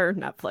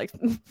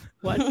Netflix,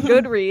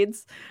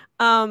 Goodreads,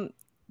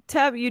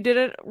 Tab, you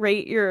didn't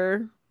rate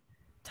your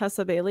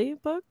Tessa Bailey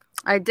book?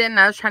 I didn't.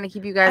 I was trying to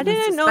keep you guys I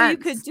didn't know you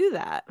could do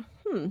that.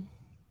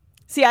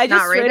 See, I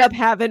just straight up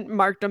haven't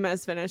marked them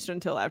as finished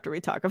until after we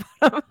talk about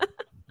them.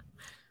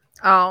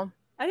 Oh.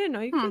 I didn't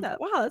know you could do that.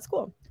 Wow, that's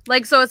cool.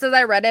 Like, so it says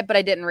I read it, but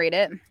I didn't rate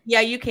it.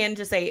 Yeah, you can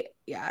just say,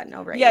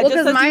 no rating. Yeah, just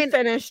because you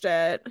finished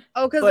it.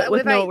 Oh, because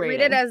if I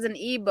read it as an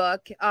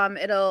ebook,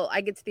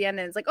 I get to the end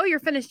and it's like, oh, you're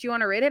finished. Do you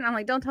want to rate it? And I'm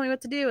like, don't tell me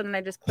what to do. And then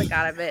I just click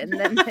out of it. And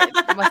then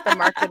it must have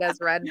marked it as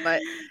read,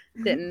 but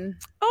didn't.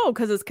 Oh,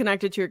 because it's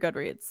connected to your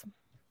Goodreads.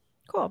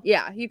 Cool.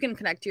 Yeah, you can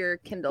connect your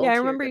Kindle. Yeah, I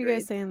remember you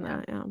guys saying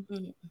that. Yeah.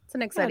 It's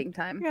an exciting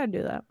time. You gotta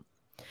do that.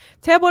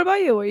 Tab, what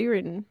about you? What are you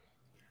reading?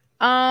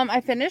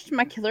 I finished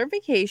My Killer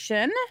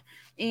Vacation,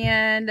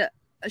 and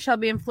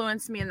Shelby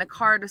influenced me in the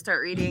car to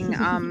start reading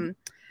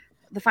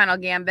The Final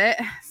Gambit.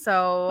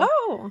 So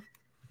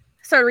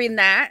started reading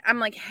that. I'm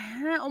like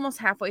almost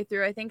halfway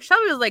through, I think.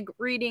 Shelby was like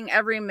reading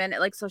every minute,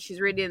 like, so she's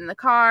reading in the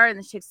car and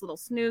then she takes a little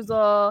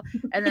snoozle,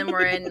 and then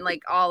we're in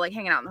like all like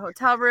hanging out in the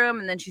hotel room,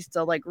 and then she's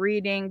still like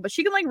reading, but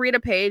she can like read a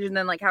page and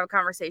then like have a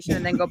conversation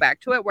and then go back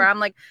to it, where I'm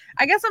like,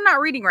 I guess I'm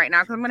not reading right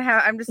now because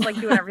I'm just like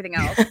doing everything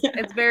else.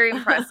 It's very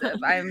impressive.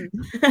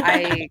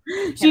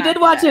 She did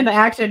watch an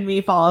action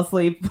me fall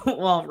asleep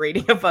while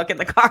reading a book in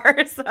the car.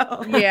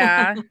 So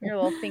yeah, your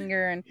little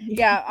finger and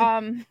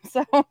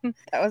so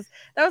that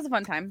was a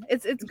fun time.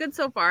 It's good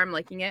so far. I'm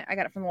liking it. I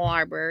got it from the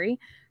library.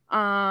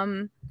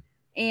 And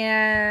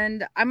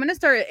I'm gonna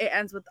start It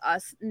Ends With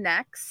Us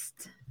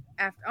next.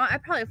 After I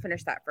probably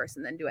finish that first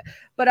and then do it.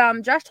 But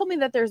Josh told me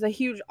that there's a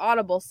huge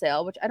Audible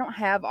sale, which I don't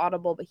have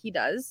Audible, but he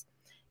does.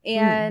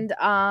 And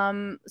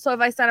so if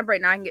I sign up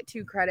right now, I can get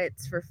 2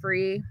 credits for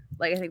free.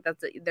 Like, I think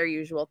that's their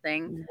usual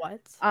thing.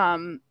 What?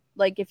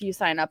 Like if you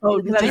sign up.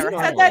 Oh, I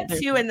said that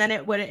too, and then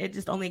it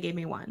just only gave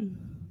me 1.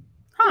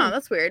 Huh,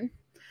 that's weird.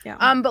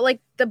 Yeah. But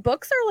like the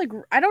books are like,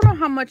 I don't know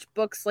how much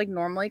books like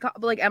normally cost,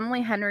 but like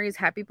Emily Henry's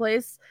Happy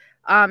Place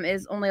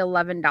is only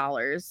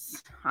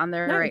 $11 on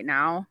there right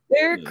now.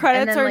 Their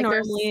credits are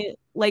normally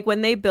like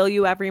when they bill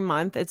you every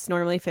month, it's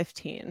normally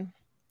 $15.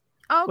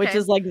 Oh, okay. Which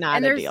is like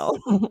not a deal.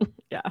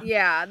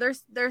 Yeah.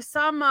 There's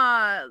some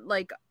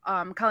like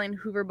Colleen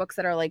Hoover books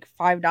that are like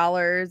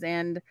 $5,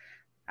 and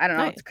I don't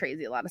know. Nice. It's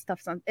crazy. A lot of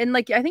stuff's on. And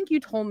like, I think you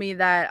told me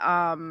that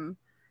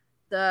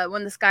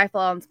when the Sky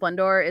Fell on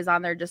Splendor is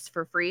on there just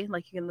for free.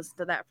 Like you can listen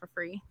to that for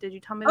free. Did you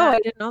tell me that? Oh, I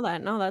didn't know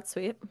that. No, that's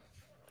sweet.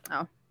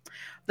 Oh,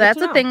 that's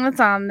a thing that's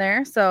on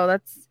there. So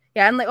that's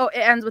and like it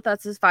ends with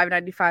us is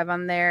 $5.95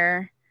 on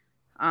there.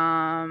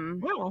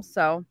 Wow.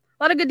 So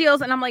a lot of good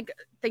deals. And I'm like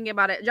thinking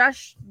about it.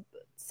 Josh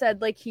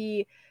said like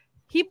he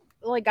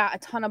like got a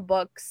ton of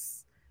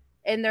books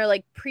and they're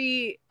like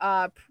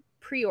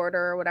pre-order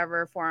or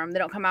whatever for them. They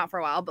don't come out for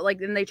a while, but like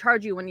then they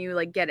charge you when you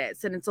like get it,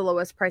 so it's the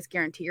lowest price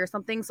guarantee or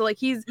something. So like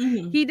he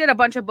did a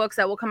bunch of books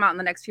that will come out in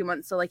the next few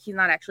months, so like he's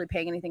not actually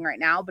paying anything right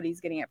now, but he's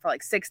getting it for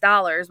like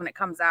 $6 when it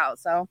comes out.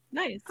 So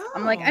Nice.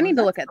 I'm like, I need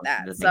to look at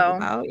that.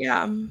 So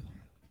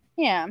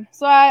yeah,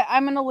 so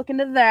I'm gonna look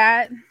into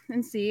that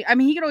and see. I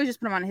mean, he could always just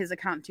put them on his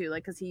account too,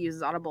 like because he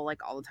uses Audible like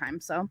all the time.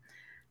 So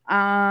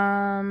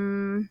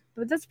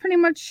but that's pretty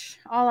much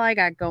all I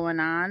got going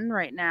on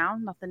right now.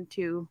 Nothing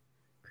too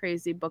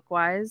crazy book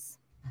wise.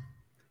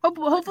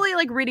 Hopefully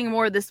like reading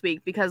more this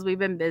week because we've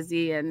been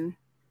busy and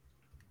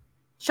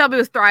Shelby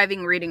was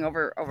thriving reading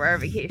over our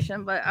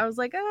vacation, but I was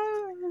like,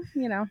 I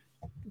don't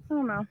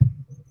know.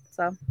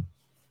 So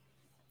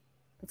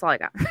that's all I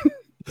got.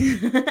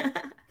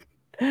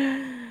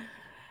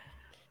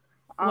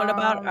 What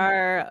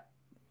about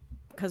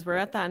because we're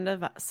at the end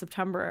of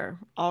September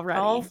already.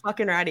 All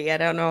fucking ready. I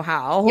don't know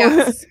how.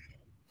 Yes.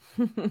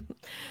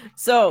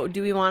 So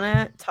do we want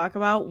to talk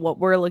about what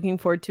we're looking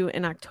forward to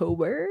in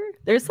October?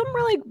 There's some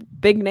really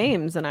big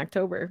names in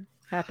October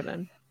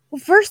happening. Well,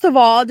 first of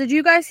all, did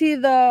you guys see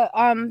the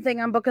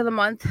thing on Book of the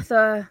Month?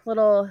 The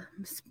little,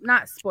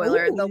 not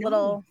spoiler,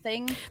 little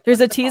thing.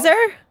 There's a teaser?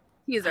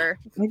 Teaser.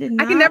 I did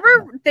not. I can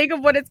never think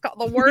of what it's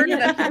called. The word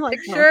and the Like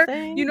picture.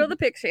 nothing. You know the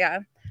picture, yeah.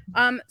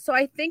 So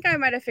I think I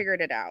might have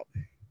figured it out.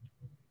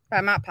 But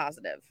I'm not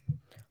positive.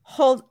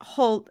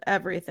 Hold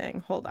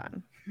everything. Hold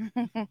on.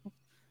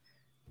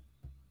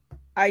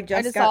 I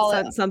just got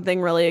sent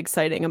something really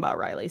exciting about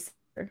Riley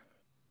Sager.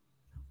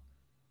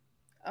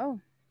 Oh.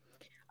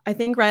 I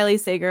think Riley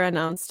Sager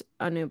announced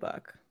a new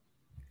book.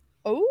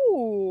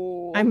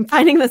 Oh. I'm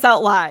finding this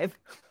out live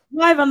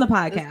on the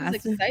podcast.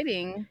 This is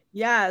exciting.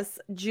 Yes,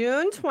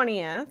 June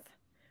 20th.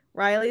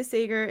 Riley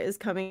Sager is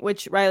coming,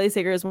 which Riley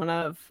Sager is one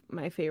of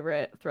my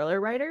favorite thriller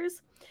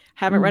writers.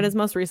 Haven't read his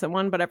most recent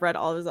one, but I've read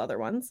all his other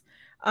ones.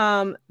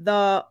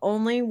 The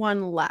Only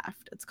One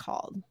Left, it's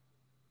called.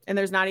 And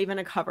there's not even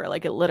a cover.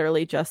 Like it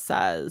literally just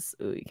says,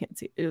 ooh, you can't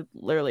see. It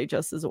literally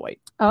just is a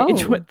white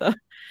page with the.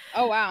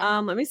 Oh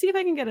wow. Let me see if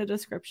I can get a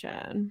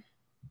description.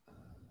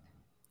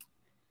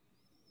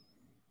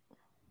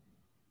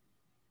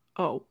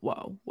 Oh,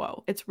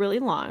 whoa. It's really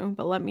long,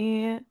 but let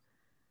me.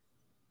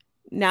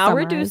 Now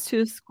Summarize. Reduced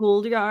to a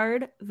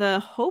schoolyard, the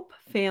Hope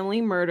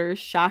family murders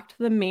shocked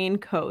the Maine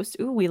coast.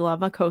 Ooh, we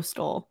love a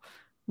coastal.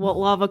 We'll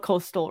love a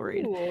coastal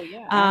read. Ooh,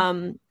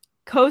 yeah.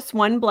 Coast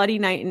one bloody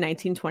night in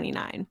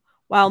 1929.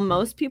 While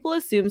most people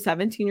assume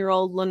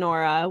 17-year-old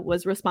Lenora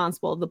was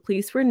responsible, the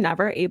police were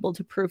never able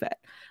to prove it.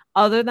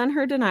 Other than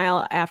her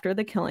denial after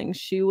the killing,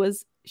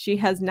 she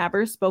has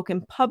never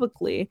spoken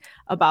publicly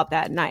about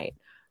that night,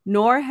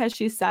 nor has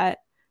she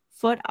set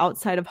foot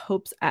outside of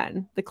Hope's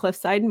End, the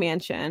cliffside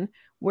mansion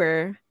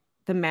where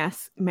the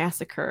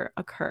massacre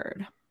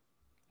occurred.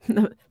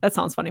 That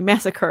sounds funny.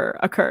 Massacre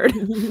occurred.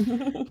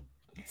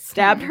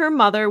 Stabbed her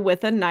mother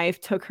with a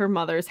knife, took her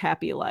mother's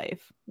happy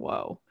life.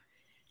 Whoa.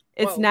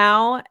 It's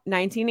now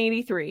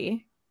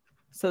 1983.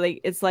 So that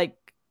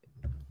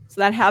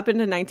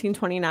happened in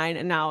 1929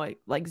 and now it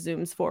like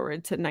zooms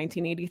forward to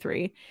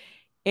 1983.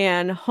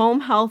 And home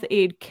health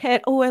aide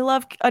Kit. Oh, I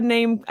love a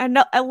name.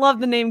 I love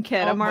the name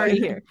Kit. I'm already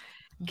here.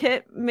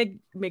 Kit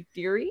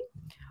McDeary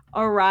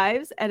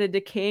arrives at a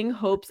decaying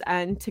Hope's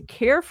End to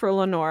care for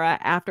Lenora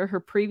after her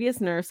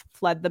previous nurse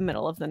fled the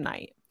middle of the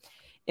night.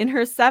 In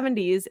her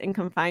 70s and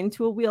confined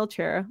to a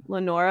wheelchair,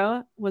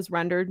 Lenora was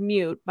rendered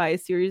mute by a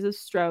series of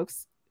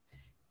strokes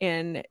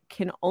and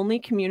can only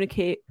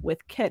communicate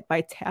with Kit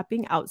by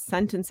tapping out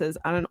sentences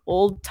on an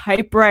old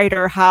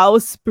typewriter. How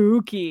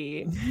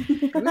spooky.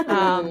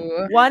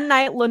 One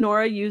night,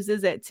 Lenora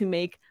uses it to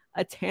make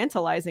a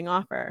tantalizing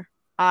offer.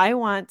 I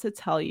want to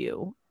tell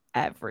you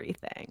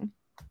everything.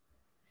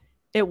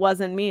 It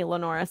wasn't me,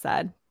 Lenora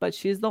said, but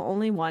she's the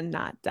only one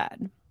not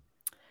dead.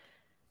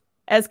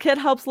 As Kit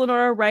helps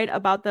Lenora write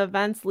about the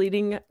events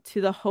leading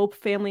to the Hope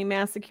family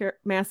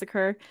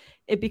massacre,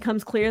 it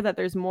becomes clear that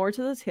there's more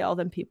to the tale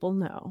than people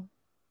know.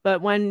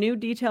 But when new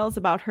details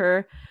about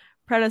her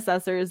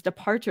predecessor's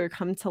departure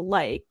come to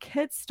light,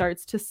 Kit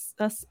starts to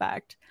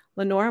suspect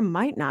Lenora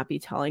might not be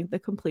telling the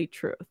complete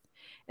truth,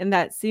 and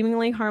that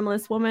seemingly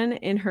harmless woman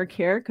in her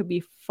care could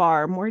be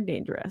far more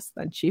dangerous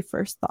than she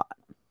first thought.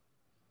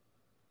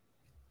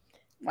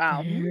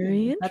 Wow.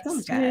 Very That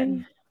sounds interesting.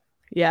 good.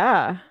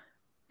 Yeah.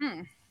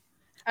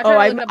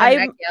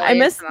 I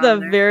missed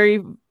the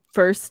very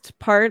first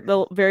part.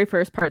 The very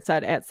first part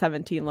said at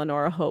 17,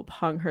 Lenora Hope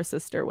hung her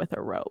sister with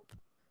a rope.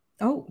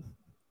 Oh.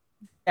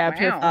 Stabbed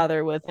her Wow.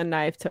 father with a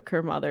knife, took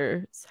her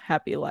mother's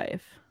happy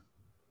life.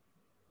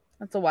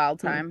 That's a wild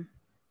time.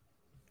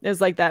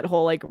 There's like that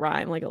whole like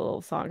rhyme, like a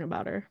little song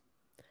about her.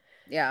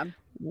 Yeah.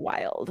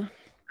 Wild.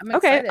 I'm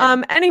Okay.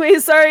 excited.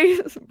 Anyways, sorry.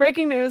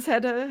 Breaking news.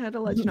 Had to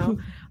let you know.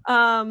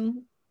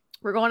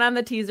 We're going on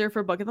the teaser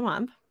for Book of the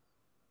Month.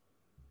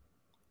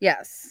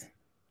 Yes.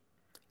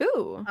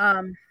 Ooh.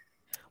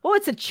 Well,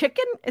 it's a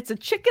chicken. It's a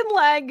chicken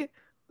leg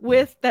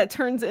that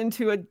turns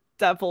into a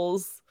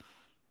devil's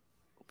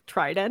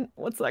trident.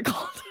 What's that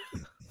called?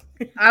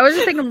 I was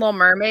just thinking Little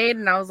Mermaid,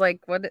 and I was like,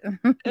 what?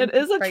 It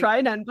is a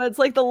trident, but it's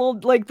like the little,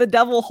 like the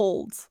devil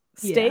holds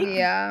steak.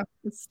 Yeah.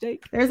 It's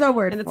steak. There's a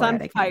word and it's for on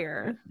it.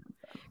 fire.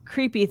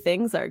 Creepy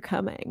things are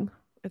coming,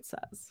 it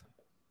says.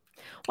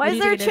 Why What is do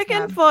you there think it is, chicken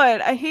Mom?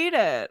 foot? I hate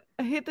it.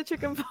 I hate the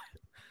chicken foot.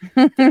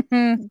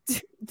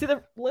 Do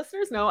the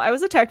listeners know I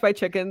was attacked by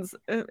chickens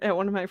at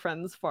one of my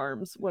friends'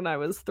 farms when I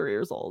was 3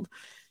 years old,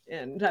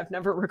 and I've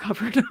never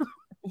recovered.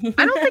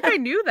 I don't think I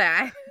knew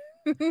that.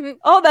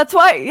 Oh, that's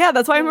why. Yeah,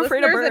 that's why I'm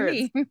afraid of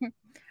Listeners birds. and me.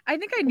 I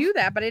think I knew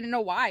that, but I didn't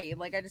know why.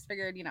 Like, I just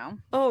figured,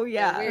 Oh they're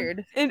yeah,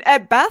 weird.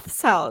 At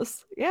Beth's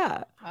house.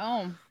 Yeah.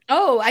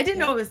 Oh, I didn't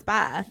know it was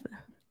Beth.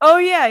 Oh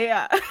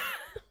yeah.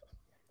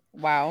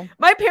 wow.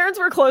 My parents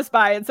were close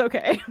by. It's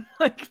okay.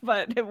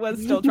 But it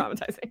was still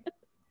traumatizing.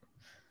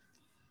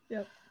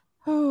 Yep.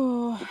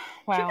 Oh,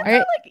 wow. Chickens are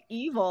like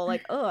evil.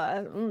 Like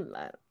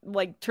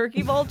like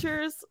turkey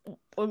vultures.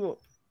 Oh,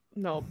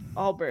 no,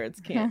 all birds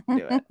can't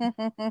do it.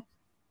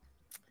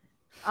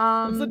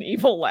 It's an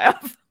evil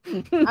laugh.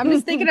 I'm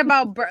just thinking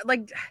about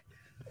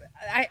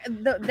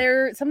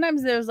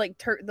sometimes there's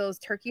like those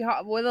turkey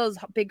hawk with those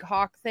big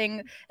hawk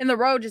thing in the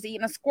road just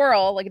eating a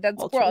squirrel, like a dead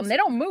squirrel, and they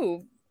don't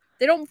move.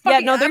 They don't fucking.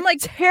 Yeah, no, they're I'm like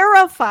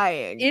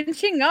terrifying.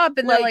 Inching up,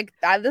 and they're like,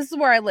 "This is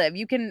where I live.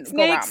 You can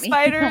go around me."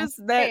 Spiders.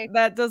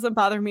 That doesn't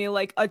bother me.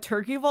 Like a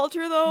turkey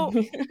vulture, though,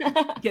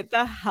 get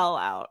the hell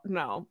out.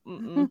 No.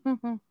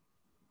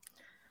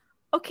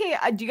 Okay,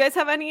 do you guys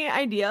have any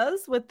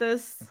ideas with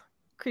this?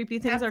 Creepy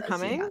things are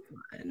coming.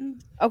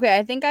 Okay,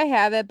 I think I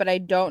have it, but I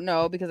don't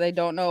know because I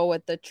don't know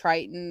what the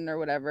Triton or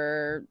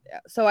whatever.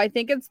 So I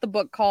think it's the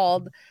book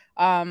called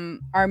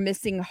Our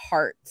Missing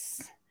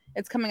Hearts.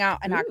 It's coming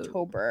out in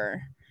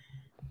October.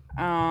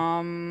 Do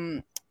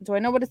I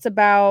know what it's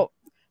about?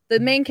 The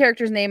main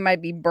character's name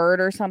might be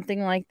Bird or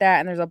something like that,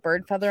 and there's a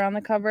bird feather on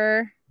the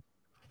cover.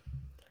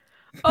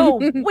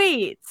 Oh,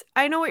 wait.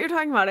 I know what you're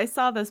talking about. I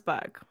saw this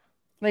book.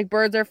 Like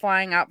birds are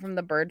flying out from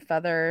the bird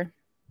feather.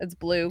 It's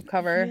blue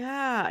cover.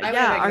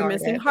 Yeah. Our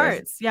Missing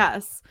Hearts.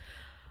 Yes.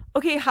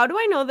 Okay, how do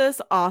I know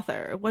this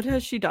author? What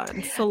has she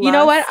done? Celeste? You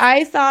know what?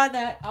 I saw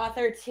that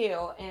author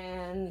too,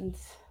 and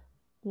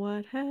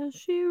what has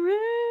she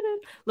written?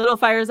 Little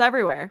Fires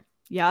Everywhere.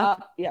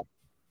 Yep. Yep.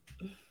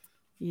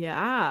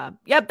 Yeah.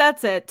 Yep,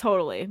 that's it.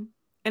 Totally.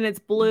 And it's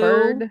blue.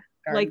 Bird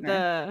like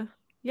Gardner.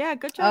 Yeah,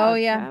 good job. Oh,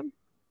 yeah.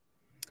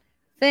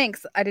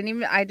 Thanks. I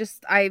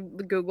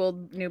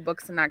Googled new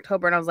books in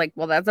October, and I was like,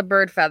 well, that's a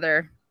bird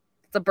feather.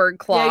 It's a bird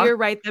claw. Yeah, you're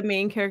right. The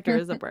main character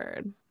is a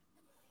bird.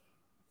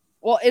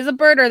 Well, is a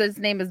bird or his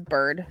name is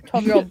Bird?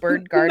 12-year-old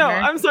Bird Gardner. No,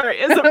 I'm sorry.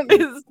 His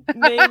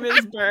name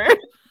is Bird.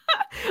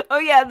 Oh,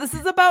 yeah. This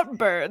is about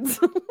birds.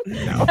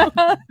 No.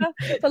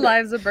 The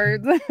lives of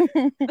birds.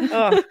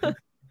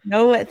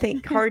 No,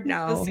 think hard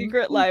now. The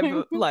secret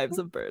lives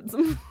of birds.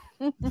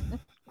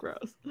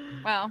 Gross.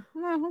 Wow.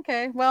 Oh,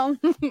 okay. Well,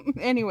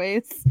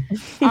 anyways,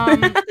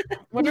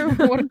 what are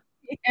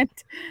we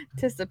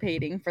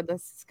anticipating for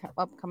this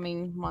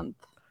upcoming month?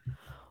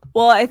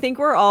 Well, I think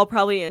we're all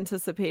probably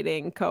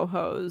anticipating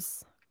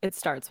Coho's It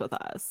Starts With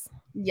Us.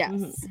 Yes.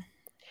 Mm-hmm.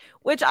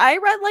 Which I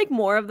read like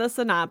more of the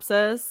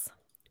synopsis,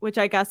 which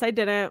I guess I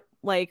didn't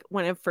like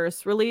when it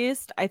first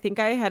released. I think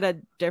I had a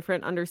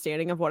different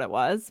understanding of what it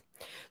was.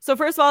 So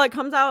first of all, it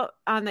comes out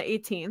on the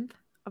 18th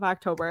of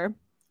October.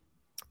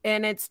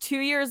 And it's 2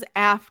 years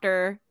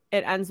after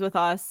It Ends With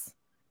Us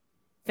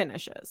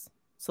finishes.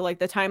 So like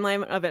the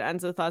timeline of It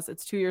Ends With Us,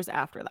 it's 2 years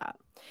after that.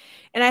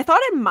 And I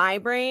thought in my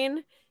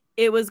brain,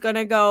 it was going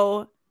to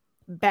go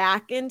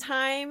back in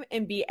time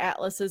and be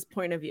Atlas's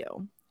point of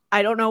view.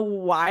 I don't know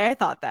why I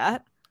thought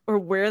that or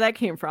where that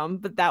came from,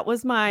 but that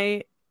was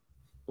my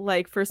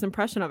like first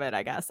impression of it,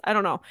 I guess. I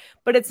don't know.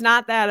 But it's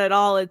not that at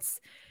all. It's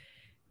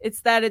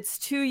that it's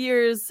 2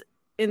 years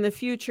in the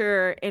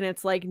future, and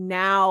it's like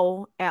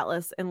now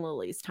Atlas and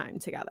Lily's time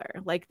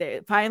together. Like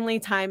finally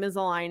time is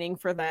aligning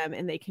for them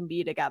and they can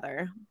be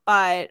together.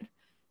 But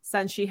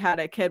since she had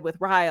a kid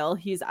with Ryle,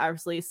 he's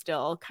obviously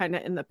still kind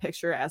of in the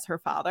picture as her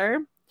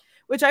father,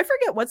 which I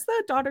forget. What's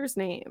the daughter's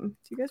name?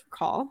 Do you guys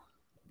recall?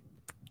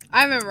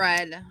 I haven't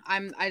read.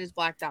 I just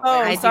blacked out.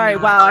 Oh, sorry.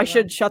 Wow. I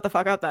should shut the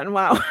fuck up then.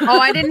 Wow. Oh,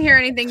 I didn't hear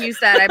anything you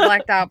said. I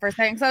blacked out for a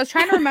second. So I was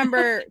trying to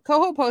remember.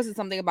 Coho posted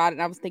something about it,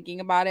 and I was thinking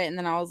about it, and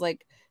then I was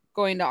like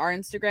going to our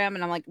Instagram,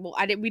 and I'm like, well,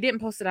 we didn't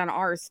post it on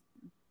ours.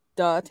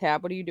 Duh,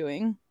 Tab. What are you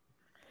doing?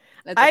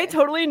 I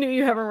totally knew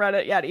you haven't read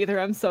it yet either.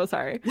 I'm so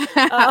sorry.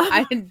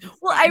 I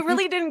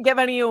really didn't give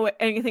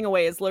anything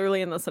away. It's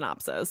literally in the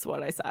synopsis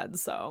what I said.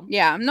 So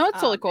yeah, no, it's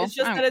totally cool. It's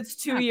just that it's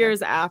 2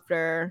 years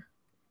after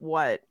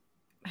what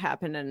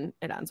happened and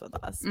It Ends With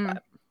Us.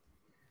 But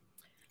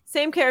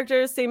Same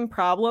characters, same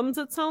problems,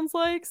 it sounds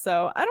like.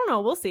 So I don't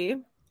know. We'll see.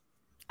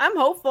 I'm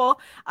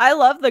hopeful. I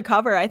love the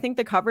cover. I think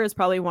the cover is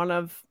probably one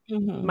of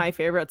my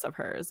favorites of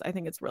hers. I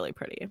think it's really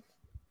pretty.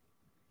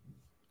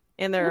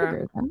 And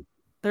they're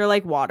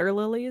like water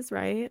lilies,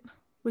 right?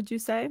 Would you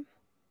say?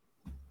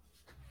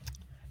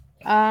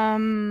 Let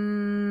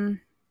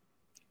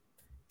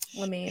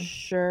me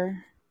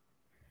Sure.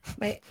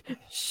 wait.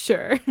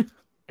 Sure.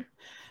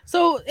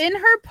 So in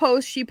her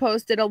post she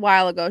posted a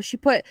while ago, she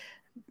put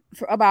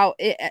about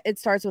it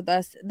starts with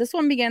us. This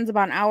one begins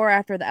about an hour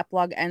after the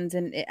epilogue ends,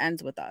 and it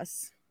ends with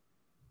us.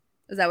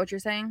 Is that what you're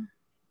saying?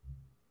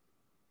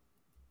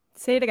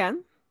 Say it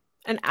again.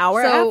 An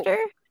hour after?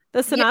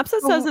 The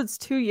synopsis says it's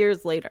 2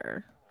 years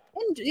later.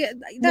 And, yeah,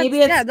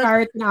 maybe it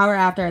starts an hour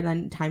after and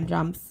then time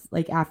jumps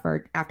like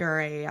after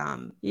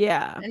a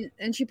yeah.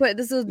 And she put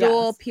this is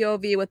dual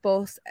POV with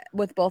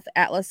both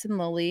Atlas and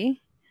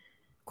Lily.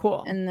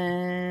 Cool. And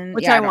then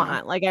which I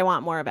want. Like I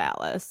want more of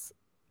Atlas,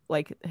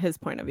 like his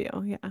point of view.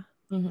 Yeah.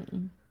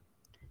 Mm-hmm.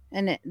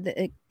 And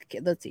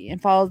let's see,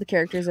 and follows the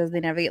characters as they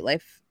navigate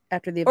life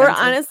after the events. Or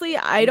honestly,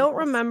 I don't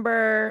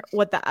remember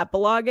what the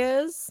epilogue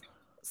is.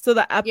 So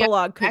the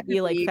epilogue could be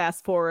like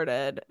fast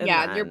forwarded.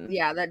 Yeah,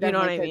 that you know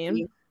what I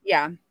mean?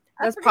 Yeah,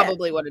 that's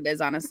probably what it is,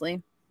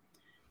 honestly.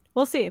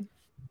 We'll see.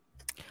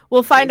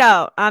 We'll find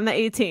out on the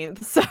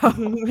 18th. So,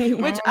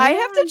 which I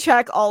have to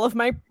check all of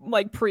my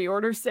like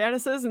pre-order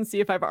statuses and see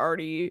if I've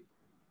already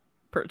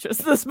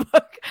purchased this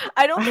book.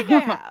 I don't think I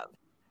have.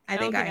 I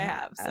think I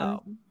have.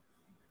 So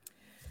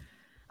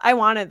I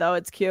want it though.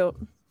 It's cute.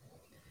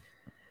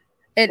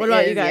 What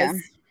about you guys?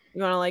 Yeah.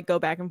 You want to like go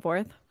back and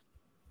forth?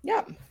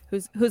 Yeah.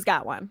 Who's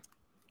got one?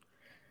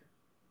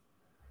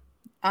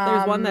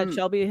 There's one that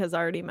Shelby has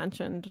already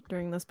mentioned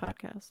during this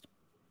podcast.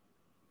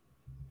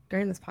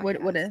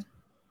 What is?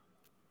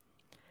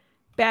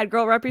 Bad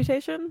Girl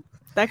Reputation?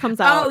 That comes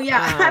out. Oh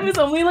yeah, I was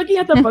only looking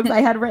at the books I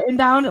had written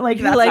down. Like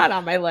that's not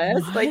on my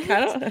list. Like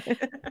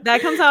that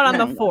comes out on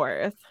the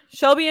 4th.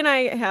 Shelby and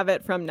I have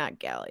it from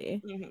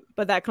NetGalley,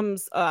 but that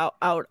comes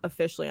out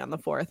officially on the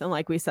 4th. And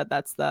like we said,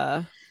 that's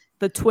the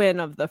twin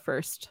of the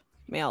first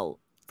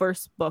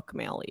book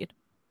male lead.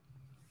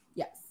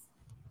 Yes.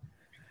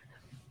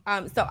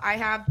 So I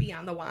have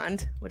Beyond the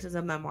Wand, which is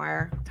a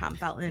memoir. Tom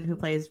Felton, who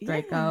plays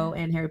Draco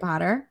in Harry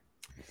Potter.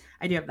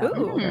 I do have that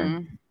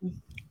one.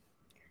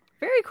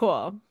 Very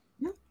cool.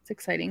 It's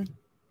exciting.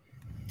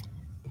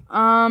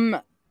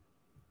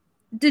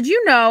 Did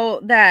you know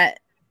that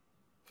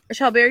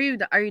Shelby, are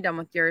you done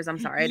with yours? I'm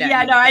sorry.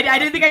 I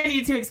didn't think I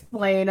need to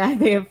explain. I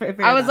think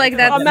I was like,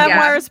 that's a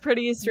memoir is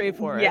pretty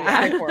straightforward.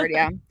 Yeah, straightforward.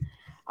 Yeah.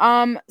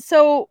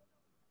 So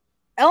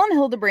Ellen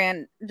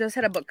Hildebrand just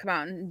had a book come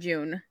out in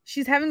June.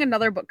 She's having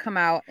another book come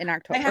out in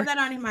October. I have that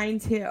on mine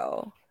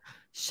too.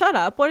 Shut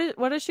up.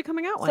 What is she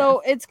coming out with?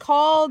 So it's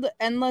called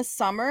Endless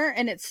Summer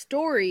and it's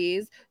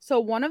stories. So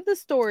one of the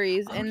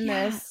stories in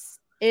this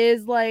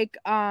is like,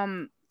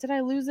 did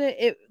I lose it?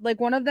 It like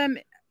one of them,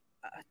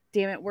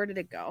 damn it, where did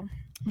it go?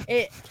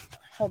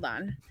 Hold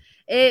on.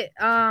 Here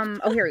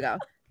we go.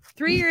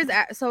 3 years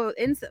oh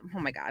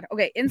my God.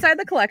 Okay. Inside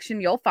the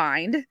collection, you'll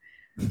find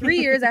 3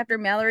 years after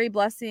Mallory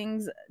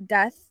Blessing's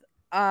death,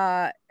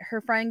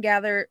 her friends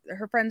gather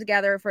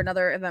for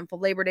another eventful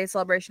Labor Day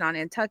celebration on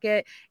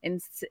Nantucket in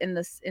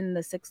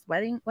the sixth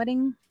wedding.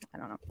 I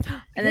don't know.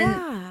 And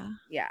then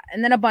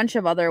and then a bunch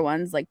of other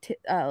ones like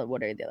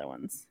what are the other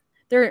ones?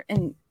 They're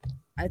in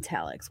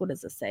italics. What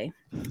does this say?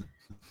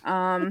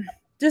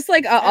 Just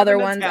like other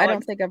ones. I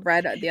don't think I've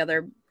read the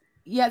other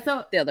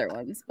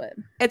ones, but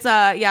it's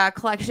a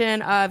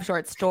collection of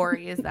short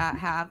stories that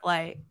have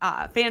like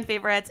fan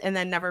favorites and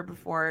then never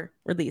before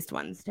released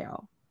ones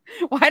too.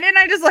 Why didn't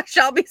I just let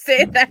Shelby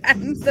say that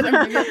instead of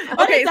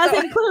okay, it does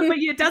include.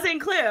 Did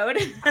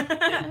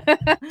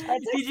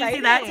you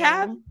see that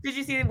tab? Did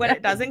you see what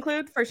it does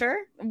include for sure?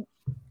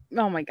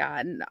 Oh my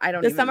God, I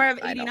don't. The Summer of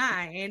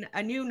 '89,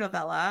 a new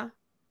novella.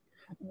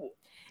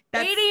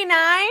 89?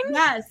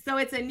 Yes, so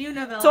it's a new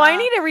novella. So I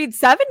need to read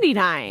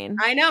 79.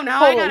 I know.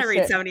 Now I gotta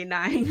read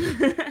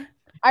 79.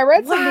 I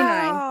read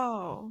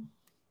 79.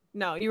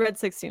 No, you read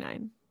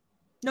 69.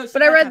 No,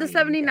 but I read the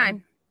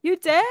 79. You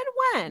did?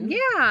 When?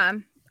 Yeah.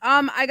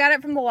 I got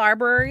it from the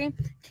library.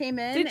 Came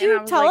in. Did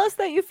you tell us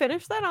that you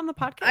finished that on the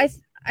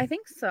podcast? I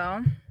think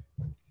so.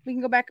 We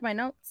can go back to my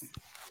notes.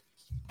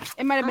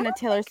 It might have been a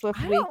Taylor Swift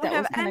week. That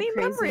was kind of crazy. Any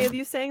memory of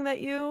you saying that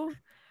you?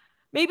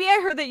 Maybe I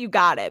heard that you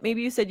got it.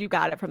 Maybe you said you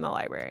got it from the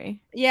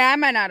library. Yeah, I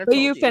might not have. But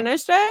you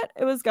finished it?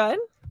 It was good?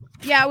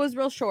 Yeah, it was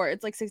real short.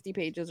 It's like 60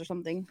 pages or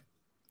something.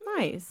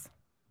 Nice.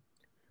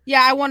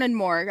 Yeah, I wanted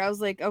more. I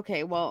was like,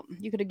 okay, well,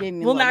 you could have gave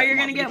me. Well, now you're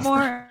gonna get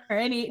more.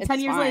 10 years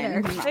later.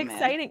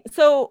 Exciting.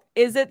 So,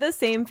 is it the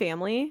same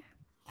family?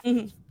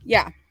 Mm-hmm.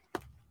 Yeah.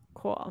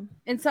 Cool.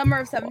 In summer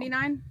of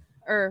 79,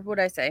 or what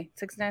did I say?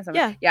 69.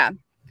 70? Yeah.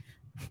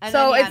 And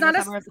so then, it's not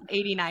a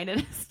 89. It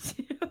is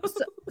too.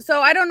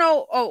 So I don't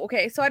know. Oh,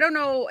 okay. So I don't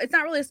know. It's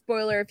not really a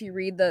spoiler if you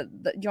read the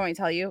do you want me to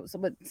tell you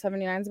what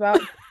 79 is about?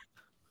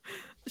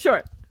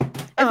 Sure.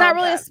 It's not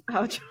really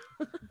Ouch.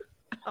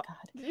 God.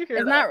 Did you hear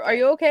It's that? not. Are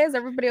you okay? Is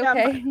everybody Yeah, I'm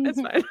okay? fine.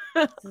 It's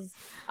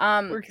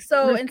fine.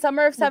 So we're- in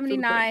summer of we're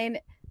doing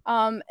great.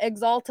 '79,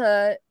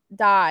 Exalta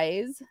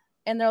dies,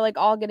 and they're like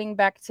all getting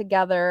back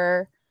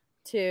together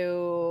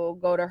to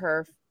go to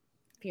her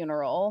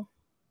funeral,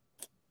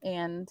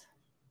 and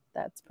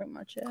that's pretty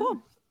much it.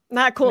 Cool.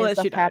 Not cool I mean,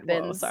 that she stuff died. Whoa,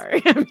 happens.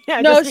 sorry.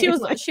 Yeah, No, just she mean,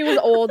 was like- she was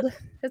old.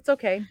 It's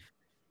okay.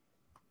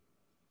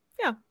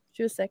 Yeah.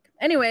 She was sick.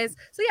 Anyways,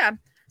 so yeah.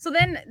 So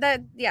then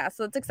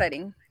so it's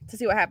exciting to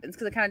see what happens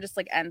because it kind of just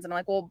like ends and I'm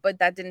like, well, but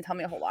that didn't tell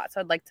me a whole lot.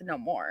 So I'd like to know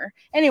more.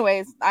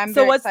 Anyways, I'm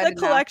So very what's the excited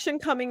now. collection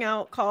coming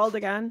out called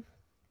again?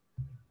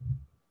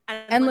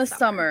 Endless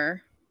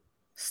Summer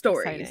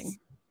Stories. Exciting.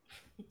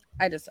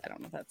 I don't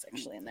know if that's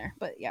actually in there,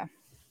 but yeah.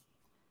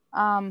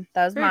 That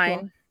was Very mine.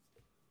 cool.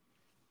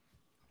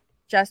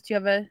 Jess, do you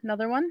have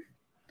another one?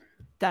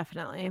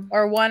 Definitely.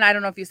 Or one? I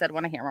don't know if you said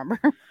one. I can't remember.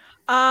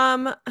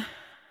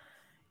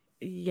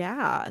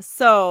 Yeah.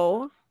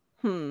 So,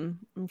 I'm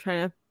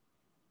trying to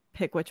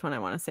pick which one I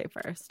want to say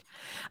first.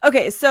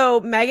 Okay, so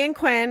Megan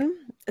Quinn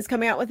is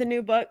coming out with a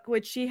new book,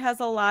 which she has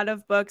a lot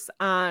of books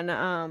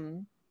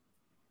on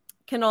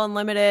Kindle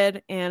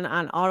Unlimited and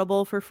on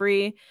Audible for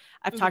free.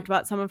 I've talked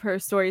about some of her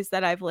stories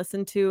that I've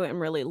listened to and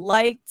really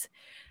liked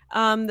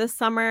this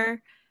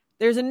summer.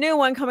 There's a new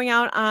one coming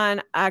out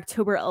on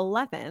October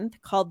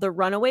 11th called The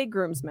Runaway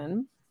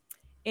Groomsman.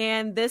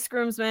 And this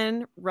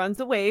groomsman runs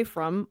away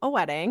from a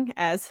wedding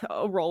as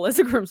a role as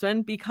a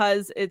groomsman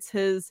because it's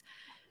his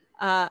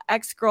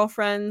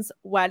ex-girlfriend's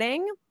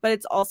wedding, but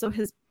it's also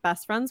his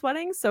best friend's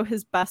wedding. So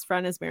his best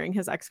friend is marrying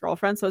his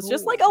ex-girlfriend. So it's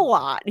just like a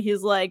lot.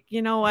 He's like,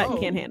 you know what?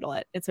 Can't handle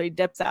it. And so he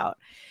dips out.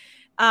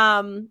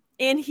 And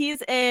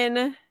he's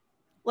in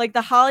like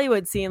the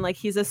Hollywood scene. Like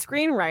he's a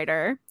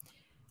screenwriter.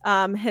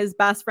 His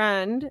best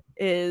friend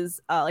is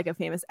like a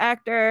famous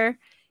actor.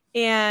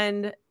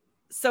 And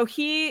so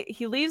he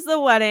leaves the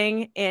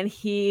wedding and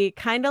he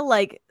kind of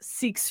like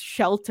seeks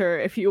shelter,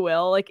 if you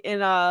will, like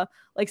in a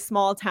like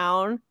small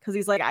town because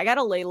he's like, I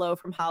gotta lay low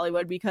from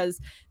Hollywood because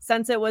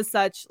since it was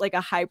such like a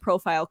high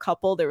profile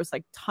couple, there was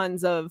like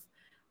tons of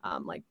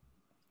like,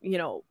 you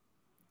know,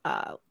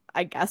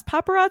 I guess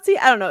paparazzi.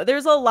 I don't know.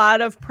 There's a lot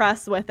of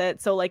press with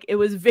it. So like it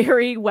was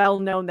very well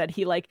known that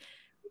he like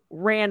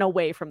ran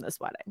away from this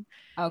wedding.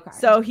 Okay.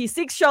 So he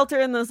seeks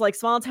shelter in this like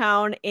small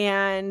town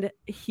and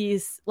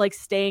he's like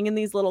staying in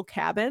these little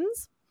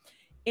cabins.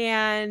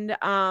 And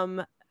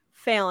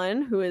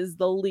Fallon, who is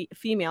the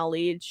female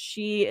lead,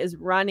 she is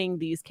running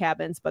these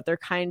cabins, but they're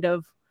kind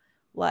of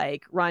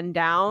like run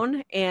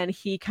down, and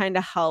he kind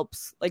of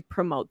helps like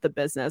promote the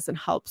business and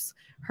helps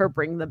her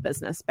bring the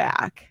business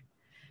back.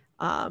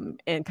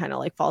 And kind of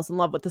like falls in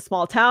love with the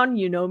small town.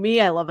 You know me,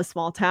 I love a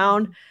small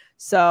town.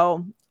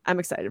 So I'm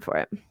excited for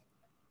it.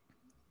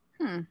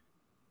 Well,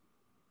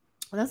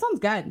 that sounds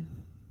good.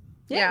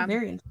 Yeah.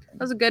 Very interesting. That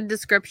was a good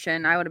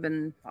description. I would have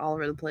been all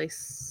over the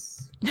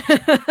place.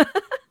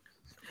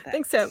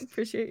 Thanks, Sam.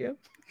 Appreciate you.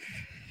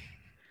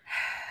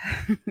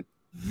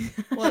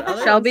 What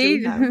other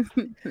Shelby, ones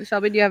do we have?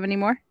 Shelby, do you have any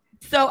more?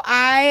 So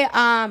I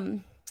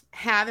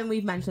have, and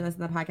we've mentioned this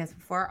in the podcast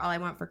before, All I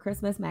Want for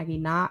Christmas, Maggie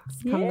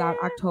Knox, comes out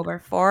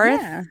October 4th.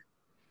 Yeah.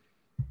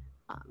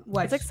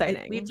 Which It's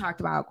exciting. we've talked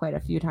about quite a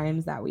few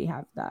times that we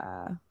have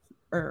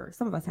or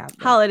some of us have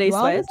the Holiday you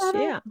all of us Switch.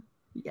 have it? Yeah.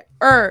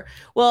 Yeah.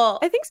 Well,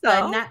 I think the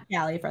so. Net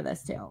Galley for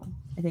this too.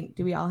 I think,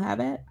 do we all have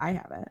it? I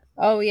have it.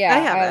 Oh yeah, I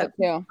have it.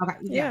 too. Okay.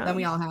 Yeah. Yeah. Then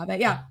we all have it.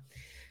 Yeah.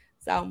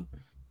 So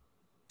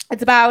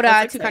it's about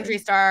That's two exciting. country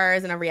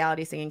stars in a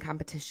reality singing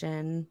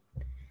competition.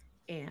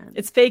 And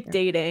It's fake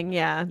dating.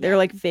 Yeah. They're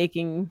like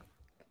faking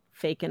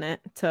it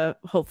to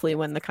hopefully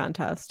win the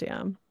contest.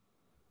 Yeah.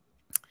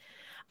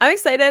 I'm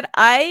excited.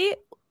 I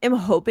am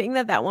hoping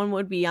that one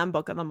would be on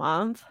Book of the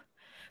Month,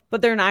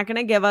 but they're not going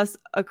to give us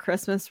a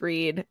Christmas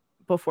read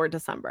before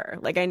December.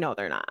 Like, I know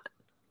they're not.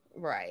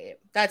 right.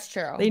 That's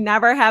true. They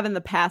never have in the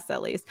past,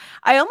 at least.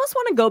 I almost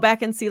want to go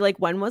back and see, like,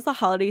 when was the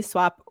Holiday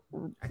Swap,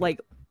 like,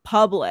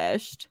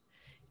 published?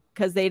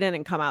 Because they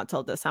didn't come out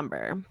till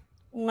December.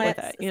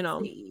 Let's it, you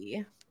know.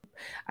 see.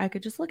 I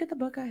could just look at the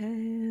book I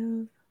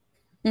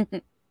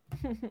have.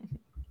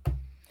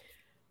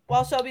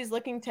 While Shelby's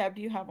looking, Tab,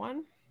 do you have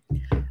one?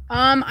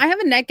 I have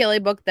a Net Galley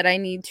book that I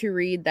need to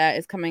read that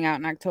is coming out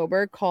in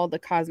October called The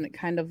Cosmic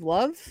Kind of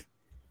Love.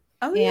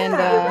 Oh, And, yeah.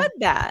 I read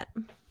that.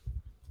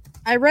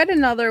 I read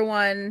another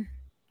one.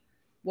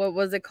 What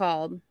was it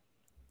called?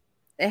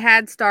 It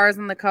had stars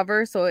on the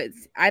cover, so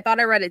I thought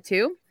I read it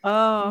too.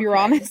 Oh, To be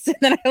honest, and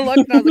then I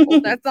looked and I was like,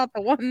 "Well, that's not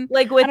the one."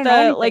 Like I with don't know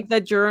anything. like the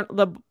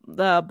journal,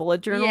 the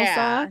bullet journal Yeah,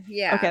 stuff.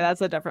 yeah. Okay,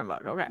 that's a different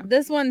book. Okay.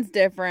 This one's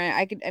different.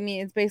 I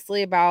mean, it's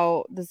basically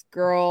about this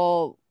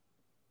girl.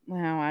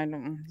 Well, I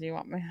don't know. Do you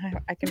want me?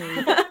 I can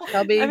read it.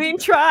 Shelby. I mean,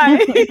 try.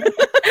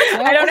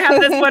 I don't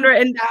have this one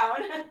written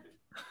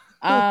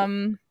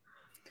down.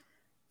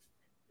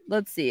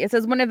 Let's see. It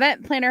says when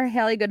event planner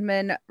Hallie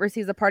Goodman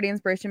receives a party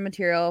inspiration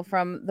material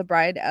from the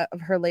bride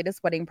of her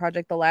latest wedding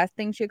project, the last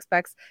thing she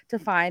expects to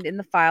find in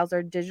the files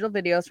are digital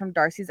videos from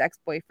Darcy's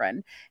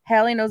ex-boyfriend.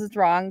 Hallie knows it's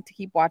wrong to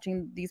keep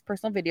watching these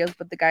personal videos,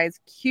 but the guy's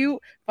cute,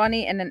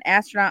 funny, and an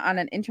astronaut on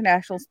an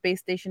international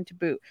space station to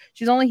boot.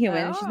 She's only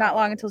human. She's not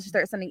long until she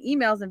starts sending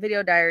emails and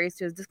video diaries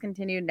to his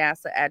discontinued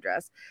NASA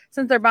address.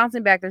 Since they're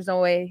bouncing back, there's no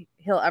way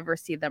he'll ever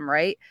see them,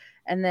 right?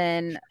 And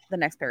then the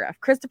next paragraph.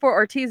 Christopher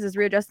Ortiz is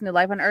readjusting to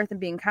life on Earth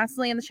and being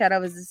constantly in the shadow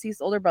of his deceased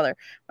older brother.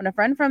 When a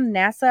friend from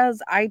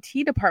NASA's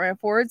IT department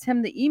forwards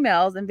him the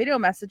emails and video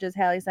messages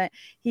Hallie sent,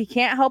 he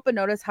can't help but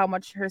notice how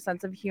much her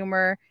sense of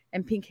humor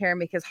and pink hair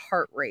make his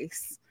heart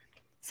race.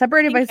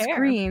 Separated by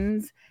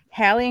screens,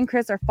 Hallie and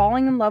Chris are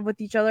falling in love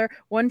with each other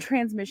one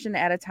transmission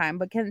at a time.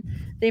 But can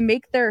they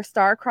make their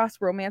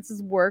star-crossed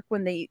romances work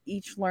when they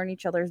each learn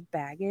each other's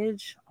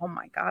baggage? Oh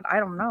my God, I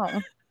don't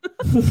know.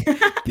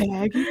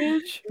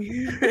 Baggage.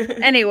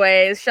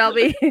 Anyways,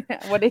 Shelby,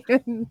 what do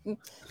you?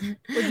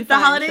 The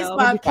Holiday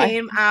Swap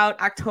came out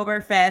October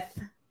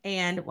 5th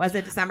and was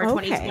a December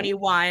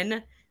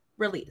 2021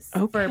 release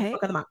for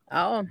Book of the Month.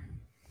 Oh,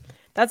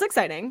 that's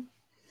exciting.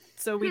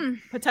 So we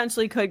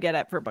potentially could get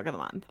it for Book of the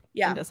Month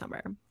in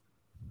December.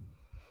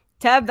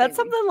 Tab, that's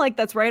something like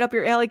that's right up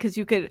your alley because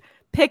you could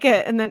pick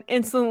it and then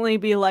instantly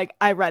be like,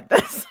 I read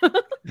this.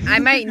 I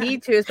might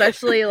need to,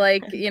 especially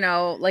like,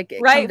 like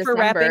right for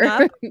wrapping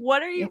up.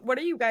 What are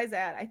you guys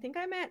at? I think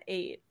I'm at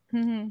 8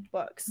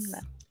 books.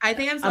 I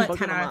think I'm still at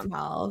 10 out of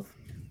 12.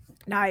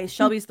 Nice.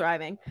 Shelby's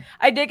thriving.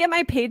 I did get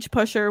my page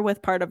pusher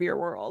with Part of Your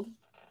World.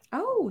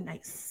 Oh,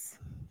 nice.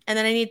 And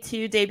then I need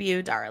 2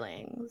 debut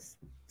darlings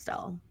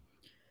still.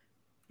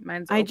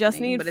 I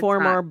just need 4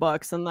 more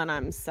books and then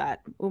I'm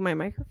set. Oh, my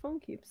microphone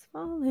keeps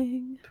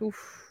falling.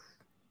 Oof.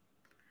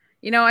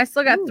 I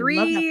still got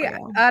 3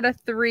 out of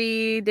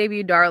 3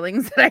 debut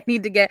darlings that I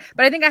need to get,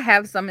 but I think I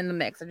have some in the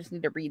mix. I just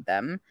need to read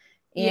them,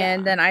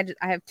 and then I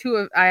have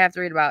 2 I have to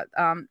read about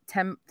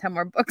 10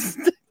 more books.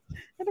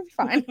 It'll be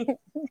fine.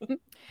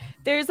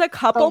 There's a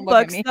couple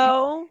books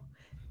though.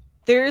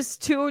 There's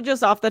 2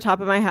 just off the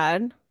top of my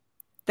head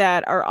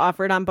that are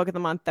offered on Book of the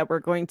Month that we're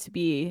going to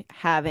be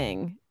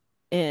having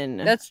in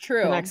that's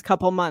true the next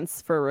couple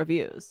months for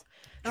reviews.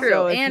 True.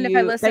 So if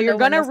I listen, you're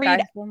gonna read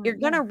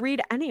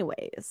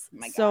anyways. Oh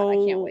my God, so I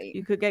can't wait.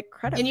 you could get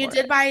credit. And you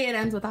did buy It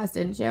Ends With Us,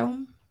 didn't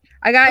you?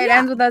 I got It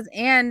Ends With Us,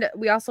 and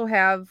we also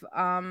have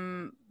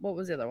what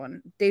was the other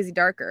one? Daisy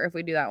Darker. If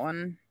we do that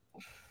one,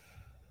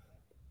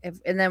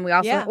 and then we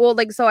also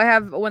so I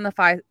have when the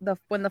sky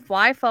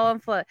fell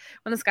on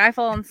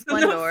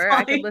Splendor.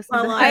 I could listen.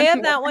 I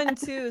have that one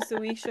too, so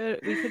we could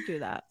do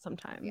that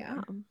sometime.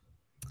 Yeah,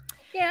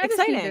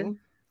 exciting. Just need to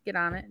get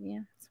on it.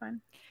 Yeah, it's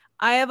fine.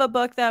 I have a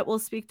book that will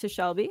speak to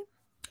Shelby.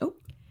 Oh.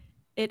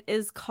 It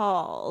is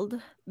called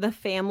The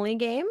Family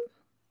Game.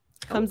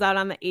 Comes out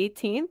on the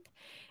 18th.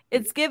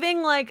 It's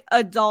giving like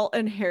adult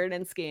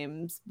inheritance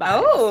games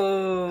vibes.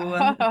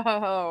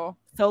 Oh.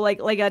 So like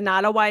a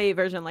not a YA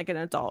version, like an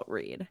adult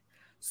read.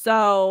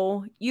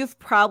 So you've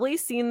probably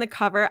seen the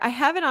cover. I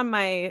have it on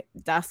my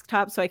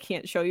desktop, so I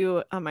can't show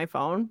you on my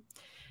phone.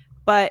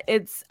 But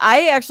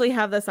I actually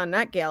have this on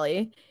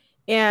NetGalley,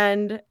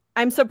 and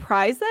I'm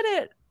surprised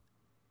that it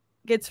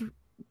gets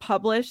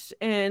published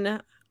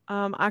in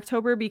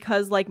October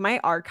because like my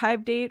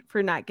archive date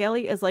for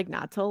NetGalley is like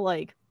not till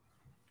like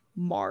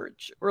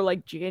March or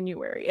like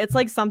January. It's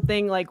like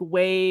something like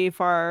way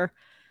far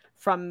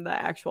from the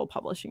actual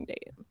publishing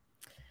date.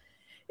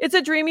 It's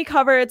a dreamy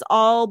cover. It's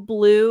all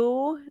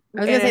blue. I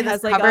was gonna say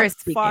this cover is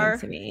speaking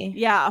to me.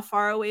 Yeah, a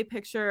faraway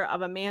picture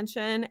of a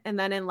mansion, and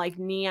then in like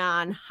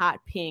neon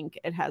hot pink,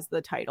 it has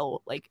the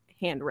title like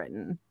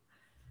handwritten.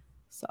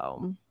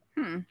 So,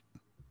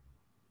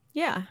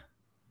 yeah.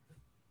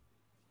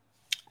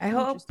 I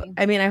hope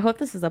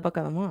this is a Book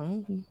of the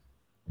Month.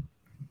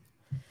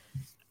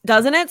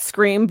 Doesn't it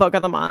scream Book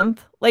of the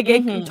Month? Like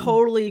it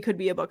totally could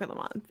be a Book of the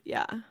Month.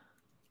 Yeah.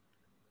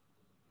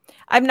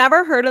 I've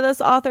never heard of this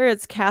author.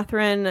 It's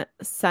Catherine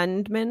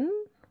Stedman.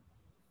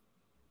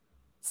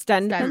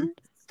 Like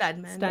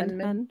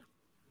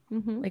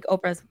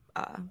Oprah's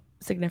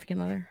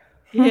significant other.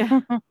 Yeah.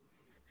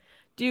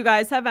 Do you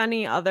guys have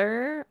any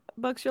other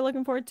books you're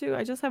looking forward to?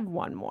 I just have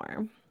one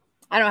more.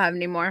 I don't have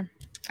any more.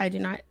 I do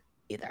not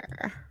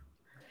either.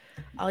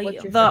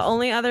 The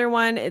only other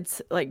one, it's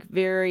like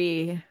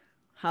very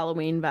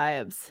Halloween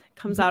vibes.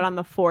 Comes out on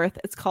the 4th.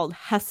 It's called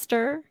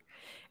Hester.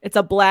 It's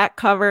a black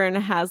cover and it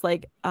has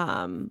like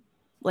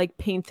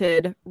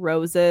painted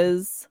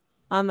roses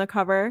on the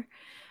cover.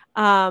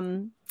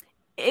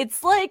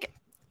 It's like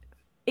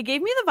it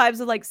gave me the vibes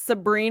of like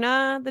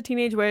Sabrina the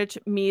Teenage Witch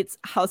meets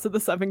House of the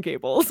Seven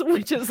Gables,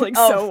 which is like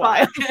so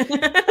wild.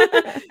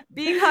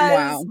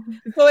 Because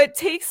so it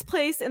takes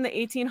place in the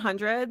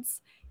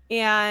 1800s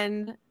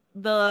and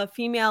the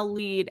female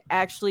lead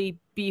actually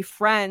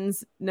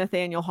befriends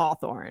Nathaniel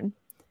Hawthorne,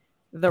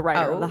 the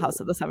writer of the House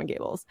of the Seven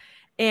Gables.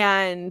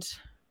 And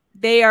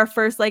they are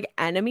first like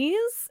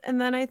enemies,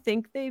 and then I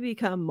think they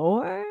become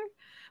more.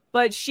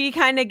 But she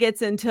kind of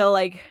gets into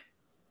like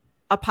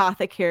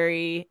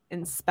apothecary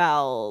and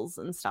spells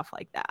and stuff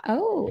like that.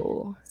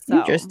 Oh, So,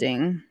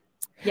 interesting.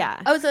 Yeah.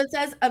 Oh, so it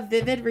says a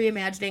vivid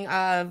reimagining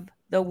of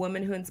the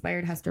woman who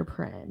inspired Hester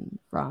Prynne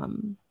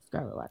from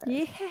Scarlet Letter.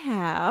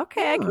 Yeah.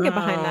 Okay, I can get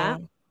behind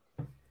that.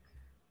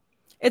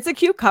 It's a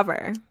cute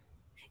cover.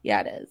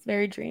 Yeah, it is.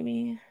 Very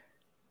dreamy.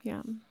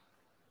 Yeah.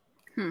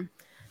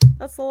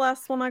 That's the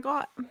last one I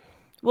got.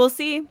 We'll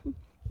see.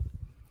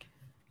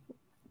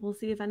 We'll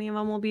see if any of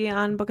them will be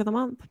on Book of the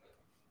Month.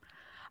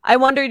 I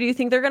wonder, do you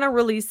think they're going to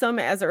release them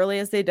as early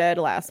as they did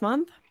last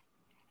month?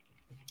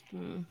 I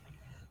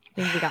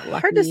think they got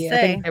lucky. Hard to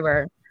say.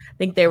 I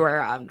think they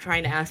were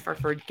trying to ask for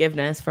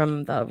forgiveness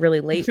from the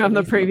really late from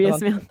the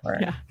previous month.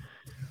 Yeah.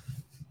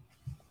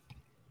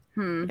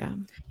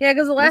 Yeah,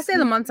 because the last day of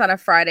the month's on a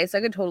Friday, so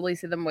I could totally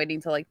see them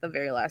waiting till like the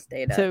very last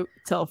day to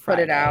till put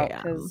Friday, it out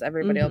because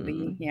everybody will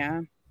be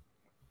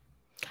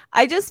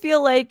I just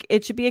feel like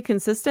it should be a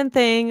consistent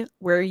thing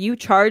where you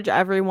charge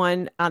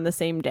everyone on the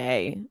same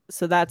day,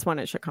 so that's when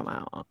it should come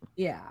out.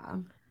 Yeah,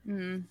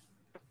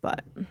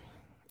 but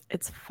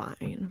it's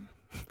fine.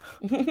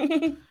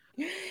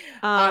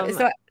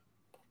 So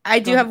I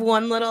do have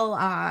one little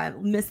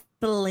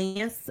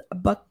miscellaneous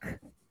book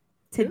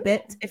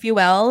tidbit, if you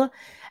will.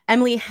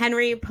 Emily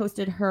Henry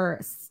posted her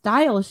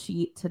style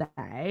sheet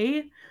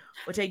today,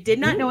 which I did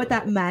not know what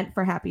that meant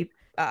for Happy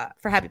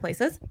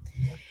Places.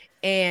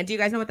 And do you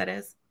guys know what that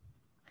is?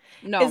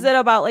 No. Is it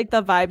about like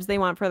the vibes they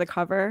want for the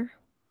cover?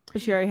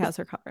 She already has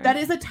her cover. That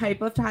is a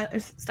type of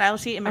style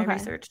sheet in my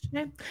research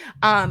today.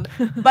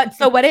 But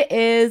so what it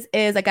is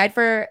a guide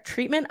for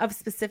treatment of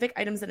specific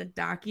items in a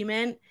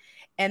document,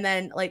 and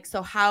then like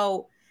so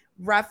how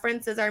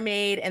references are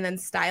made, and then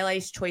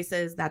stylized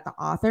choices that the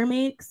author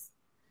makes.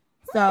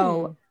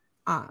 So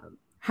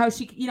how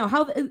she,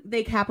 how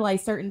they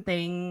capitalize certain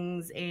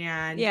things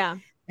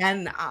and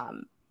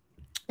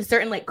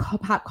certain like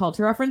pop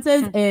culture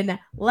references. And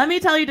let me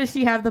tell you, does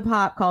she have the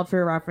pop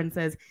culture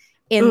references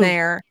in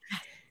there?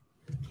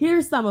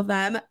 Here's some of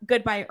them.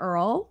 Goodbye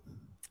Earl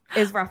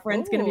is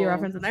going to be a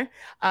reference in there.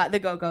 The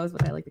Go-Go's,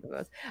 but I like the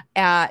Go-Go's.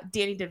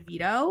 Danny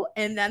DeVito.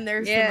 And then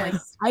there's some like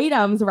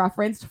items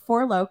referenced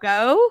for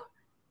Loco.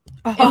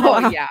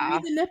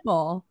 The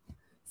nipple.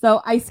 So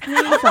I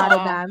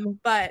screenshotted them,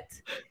 but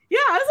yeah,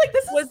 I was like,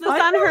 was this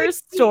on her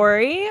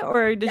story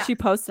or did she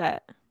post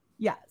it?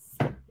 Yes,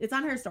 it's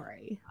on her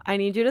story. I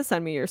need you to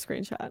send me your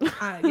screenshot.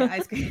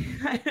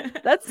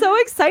 That's so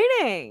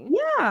exciting.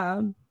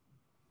 Yeah,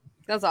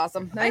 that's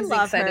awesome. I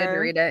love excited her. to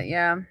read it.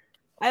 Yeah,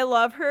 I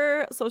love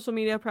her social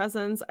media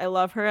presence. I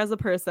love her as a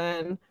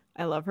person.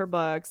 I love her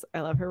books.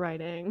 I love her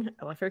writing.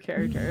 I love her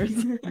characters.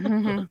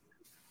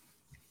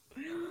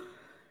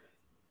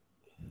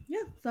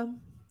 Yeah, so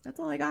that's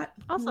all I got.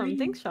 Awesome.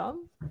 Thanks,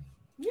 Sean.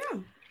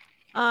 Yeah.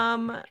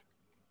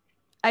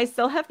 I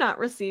still have not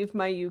received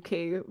my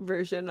UK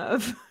version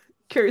of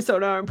Carrie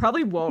Soto and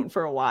probably won't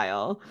for a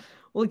while.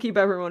 We'll keep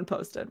everyone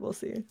posted. We'll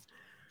see.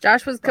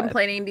 Josh was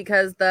complaining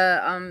because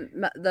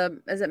the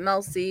is it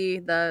Mel C,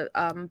 the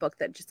book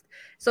that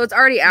so it's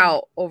already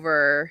out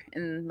over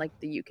in like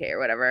the UK or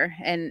whatever,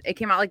 and it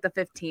came out like the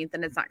 15th,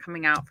 and it's not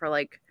coming out for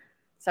like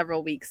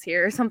several weeks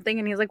here or something,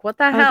 and he's like, what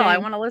the hell? I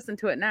want to listen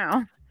to it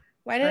now.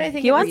 Why did I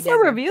think he wants to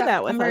review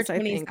that with us? I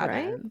think,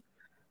 right?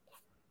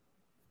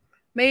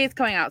 Maybe it's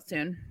coming out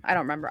soon. I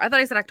don't remember. I thought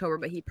I said October,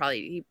 but he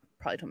probably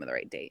told me the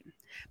right date.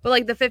 But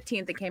like the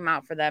 15th, it came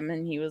out for them,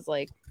 and he was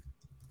like,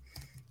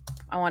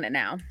 I want it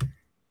now.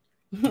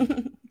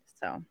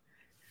 So,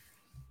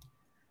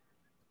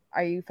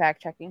 are you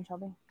fact checking,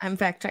 Shelby? I'm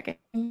fact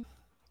checking.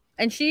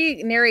 And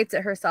she narrates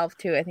it herself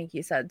too, I think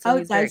he said.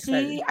 So does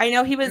she? I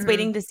know he was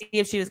waiting to see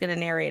if she was going to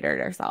narrate it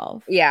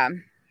herself. Yeah.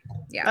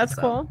 That's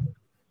cool.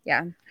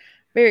 Yeah,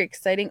 very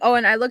exciting. Oh,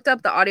 and I looked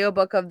up the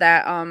audiobook of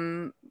that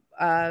Fall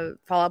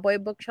Out Boy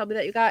book, Shelby,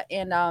 that you got,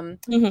 and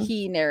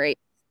he narrates.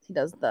 He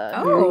does the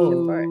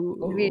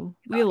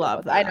we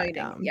love that. I know you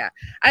do. Yeah,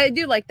 I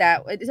do like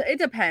that. It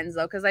depends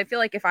though, because I feel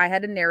like if I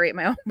had to narrate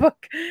my own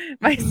book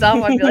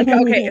myself, I'd be like,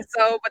 okay,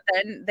 so, but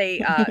then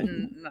they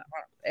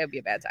it would be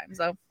a bad time.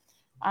 So,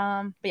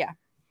 but yeah.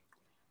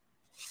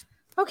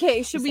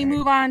 Okay, should we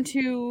move on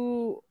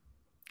to?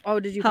 Oh,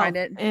 did you find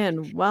it?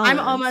 And well, I'm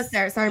almost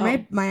there.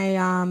 Sorry,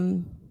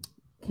 my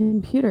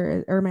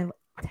computer or my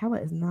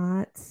tablet is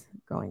not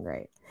going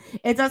great.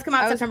 It does come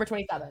out September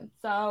 27th.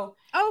 So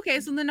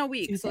okay, so then a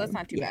week. So that's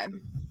not too bad.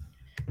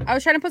 I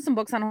was trying to put some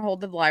books on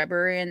hold at the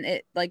library, and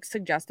it like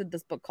suggested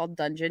this book called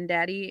Dungeon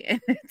Daddy, and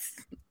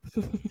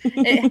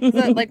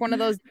it's like one of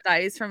those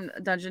dice from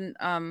Dungeons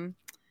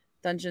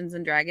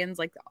and Dragons,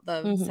 like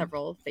the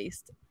several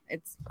faced.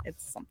 It's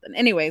something.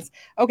 Anyways,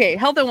 okay,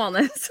 health and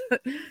wellness.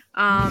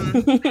 How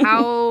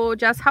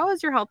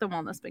has your health and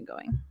wellness been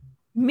going?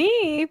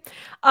 Me,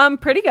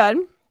 pretty good.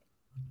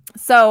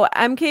 So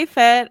MK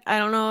Fit, I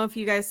don't know if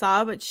you guys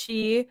saw, but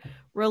she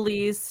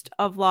released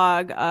a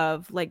vlog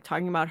of like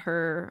talking about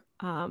her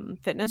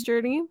fitness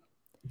journey,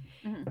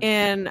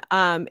 and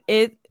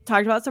it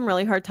talked about some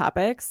really hard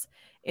topics.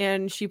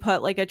 And she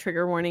put like a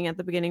trigger warning at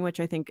the beginning,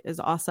 which I think is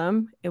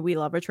awesome. We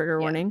love a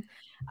trigger warning.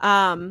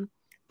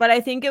 But I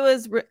think it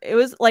was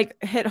like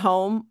hit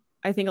home.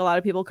 I think a lot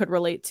of people could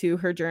relate to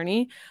her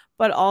journey,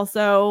 but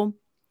also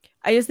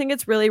I just think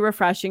it's really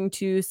refreshing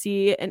to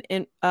see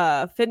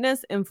a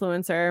fitness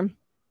influencer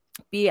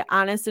be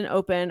honest and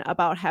open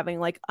about having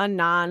like a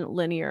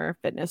non-linear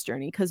fitness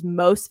journey, because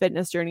most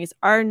fitness journeys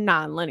are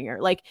non-linear.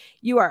 Like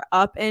you are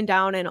up and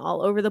down and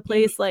all over the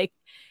place. Like,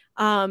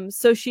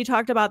 so she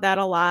talked about that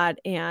a lot,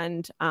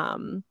 and,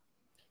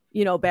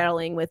 you know,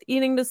 battling with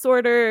eating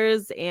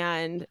disorders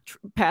and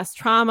past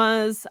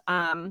traumas.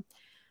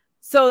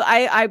 So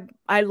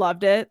I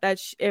loved it.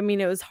 I mean,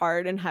 it was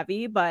hard and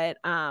heavy, but,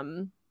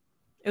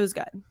 it was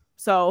good.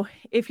 So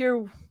if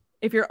you're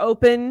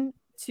open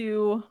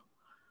to,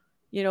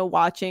 you know,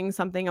 watching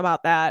something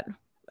about that,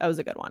 that was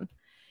a good one.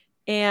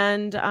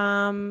 And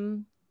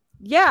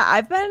yeah,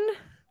 I've been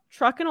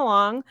trucking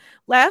along.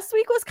 Last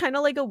week was kind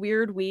of like a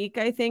weird week,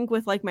 I think,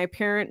 with like my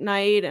parent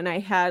night, and I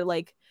had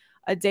like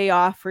a day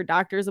off for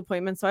doctor's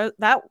appointments. So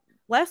that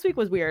last week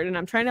was weird, and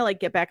I'm trying to like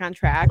get back on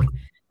track.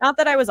 Not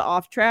that I was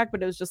off track,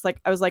 but it was just like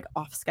I was like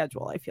off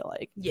schedule, I feel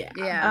like.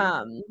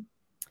 Yeah.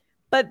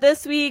 But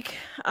this week,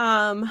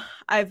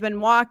 I've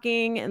been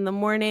walking in the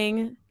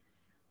morning.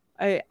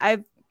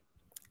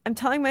 I'm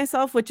telling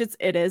myself, which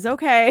it is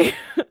okay.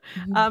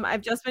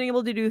 I've just been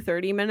able to do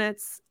 30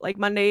 minutes like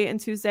Monday and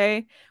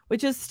Tuesday,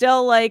 which is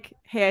still like,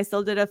 hey, I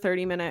still did a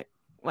 30-minute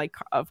like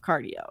of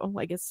cardio.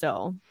 Like it's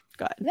still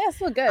good. Yeah,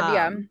 still good.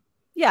 Yeah.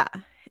 Yeah.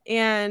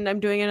 And I'm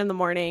doing it in the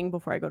morning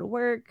before I go to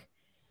work.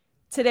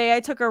 Today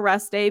I took a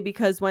rest day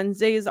because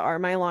Wednesdays are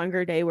my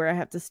longer day where I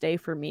have to stay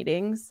for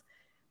meetings.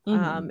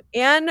 And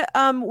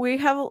we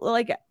have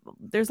like,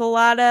 there's a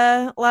lot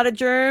of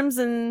germs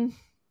and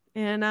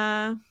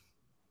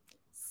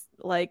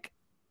like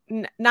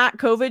not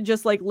COVID,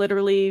 just like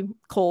literally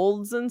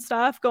colds and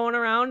stuff going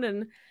around.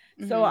 And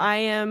so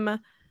I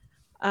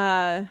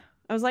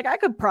was like, I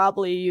could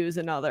probably use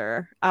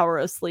another hour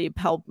of sleep,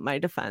 help my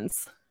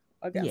defense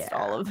against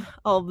all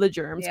of the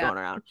germs going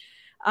around.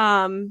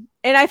 And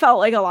I felt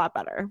like a lot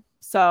better.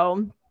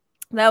 So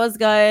that was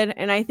good.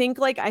 And I think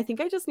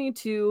I just need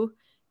to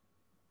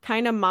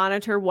kind of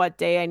monitor what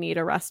day I need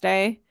a rest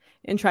day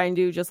and try and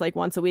do just like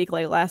once a week.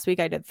 Like last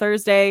week I did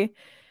Thursday.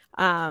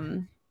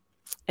 And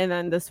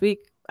then this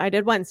week I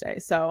did Wednesday.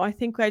 So I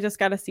think I just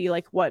got to see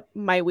like what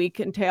my week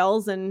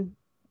entails and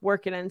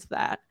work it into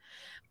that.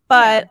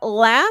 But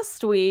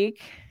last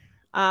week,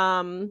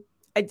 like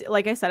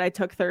I said, I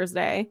took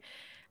Thursday.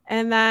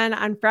 And then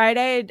on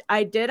Friday,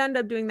 I did end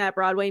up doing that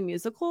Broadway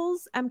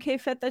musicals MK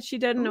Fit that she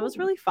did. And it was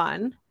really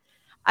fun.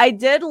 I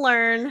did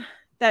learn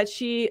that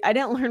I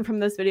didn't learn from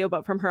this video,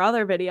 but from her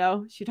other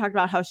video, she talked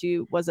about how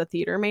she was a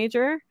theater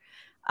major.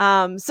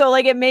 So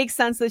like it makes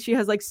sense that she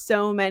has like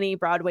so many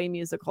Broadway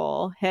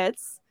musical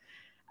hits.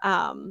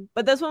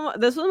 But this one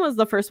was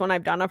the first one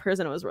I've done of hers,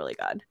 and it was really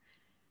good.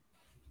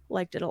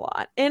 Liked it a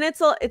lot. And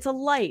it's a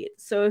light.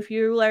 So if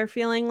you are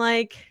feeling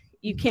like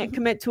you can't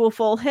commit to a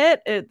full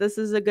hit, this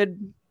is a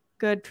good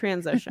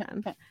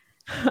transition.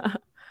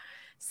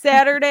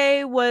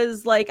 Saturday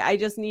was like I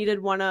just needed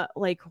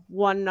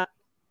one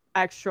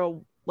extra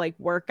like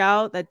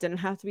workout that didn't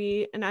have to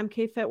be an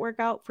MK Fit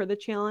workout for the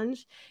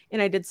challenge.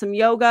 And I did some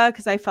yoga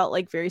because I felt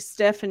like very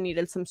stiff and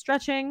needed some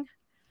stretching.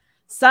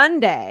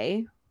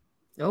 Sunday,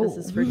 this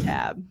is for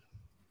Tab.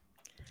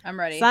 I'm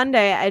ready.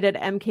 Sunday, I did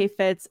MK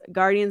Fit's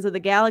Guardians of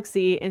the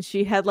Galaxy, and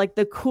she had like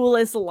the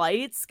coolest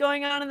lights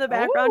going on in the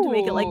background to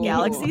make it like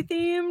galaxy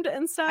themed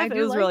and stuff. It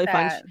was like really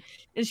fun.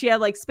 And she had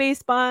like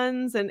space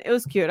buns, and it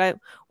was cute.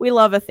 We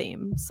love a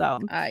theme. So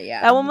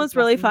that one was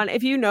really fun.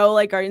 If you know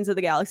like Guardians of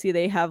the Galaxy,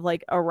 they have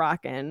like a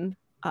rockin'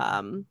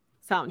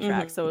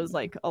 soundtrack. So it was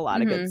like a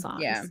lot of good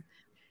songs. Yeah.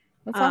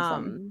 That's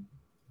awesome.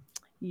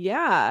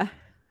 Yeah.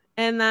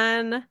 And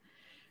then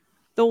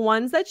the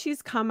ones that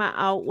she's come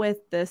out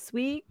with this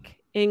week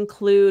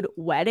include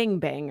Wedding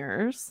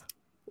Bangers,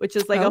 which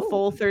is like a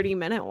full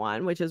 30-minute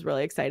one, which is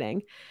really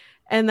exciting.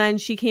 And then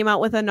she came out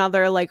with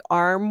another like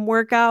arm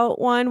workout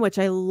one, which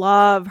I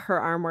love her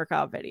arm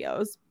workout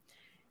videos.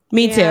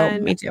 Me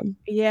too.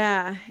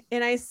 Yeah.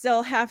 And I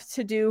still have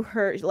to do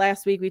her.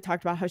 Last week we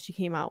talked about how she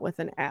came out with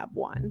an ab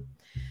one.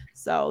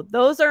 So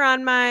those are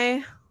on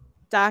my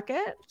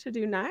docket to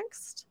do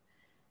next.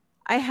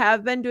 I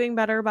have been doing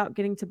better about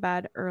getting to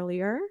bed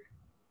earlier.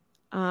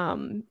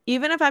 Even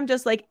if I'm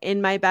just like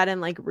in my bed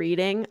and like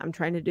reading, I'm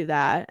trying to do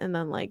that, and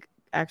then like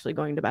actually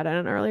going to bed at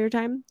an earlier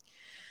time.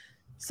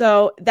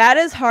 So that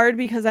is hard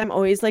because I'm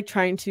always like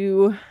trying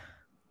to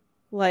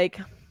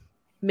like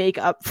make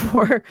up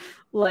for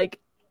like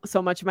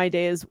so much of my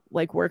day is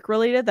like work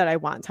related that I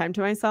want time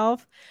to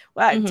myself.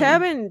 Well,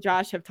 Tab and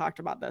Josh have talked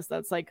about this.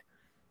 That's like,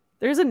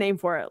 there's a name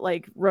for it,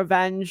 like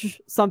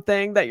revenge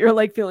something, that you're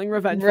like feeling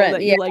revengeful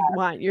that you like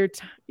want your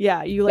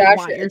you like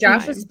want your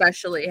Josh time.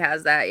 Especially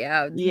has that.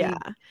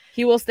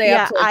 He will stay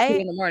up till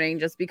like 2 a.m.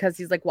 just because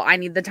he's like, well, I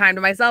need the time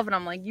to myself, and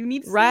I'm like, you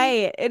need to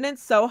right. And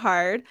it's so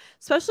hard,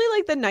 especially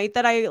like the night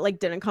that I like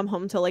didn't come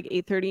home till like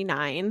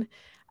 8:39.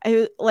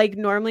 I like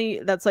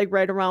normally that's like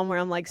right around where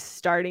I'm like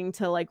starting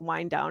to like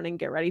wind down and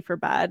get ready for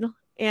bed,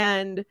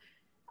 and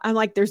I'm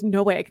like, there's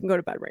no way I can go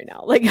to bed right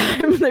now. Like,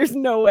 there's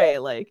no way.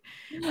 Like,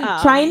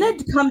 trying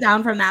to come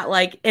down from that,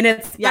 like, and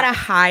it's not a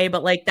high,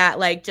 but like that,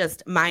 like,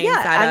 just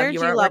mindset of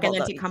you are working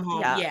and then to come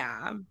home.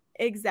 Yeah.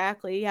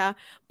 Exactly. Yeah.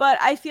 But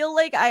I feel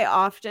like I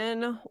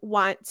often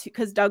want to,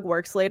 because Doug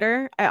works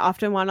later, I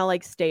often want to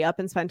like stay up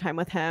and spend time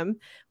with him.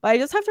 But I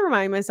just have to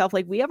remind myself,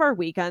 like, we have our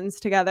weekends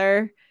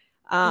together.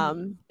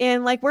 And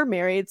like, we're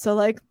married. So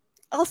like,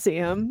 I'll see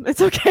him. It's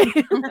okay.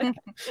 Like,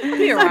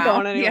 he's not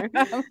going anywhere.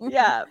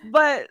 Yeah.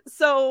 But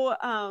so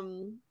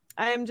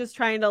I'm just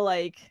trying to,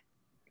 like,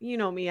 you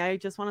know me, I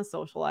just want to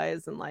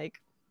socialize and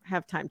like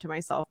have time to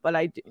myself. But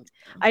I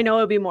know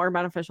it'd be more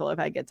beneficial if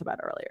I get to bed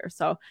earlier.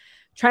 So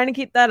trying to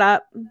keep that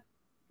up.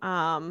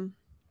 And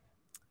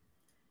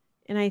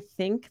I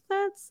think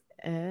that's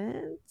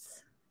it.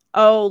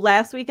 Oh,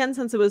 last weekend,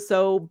 since it was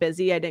so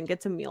busy, I didn't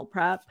get to meal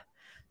prep.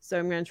 So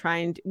I'm going to try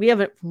and we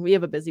have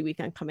a busy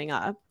weekend coming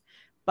up.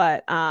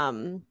 But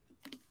that's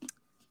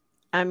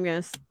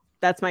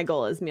my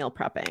goal, is meal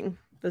prepping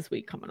this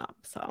week coming up.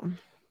 So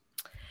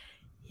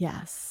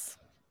yes.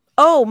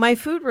 Oh, my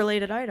food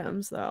related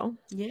items though.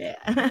 Yeah.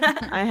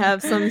 I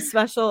have some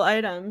special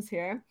items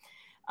here.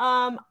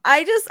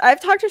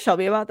 I've talked to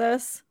Shelby about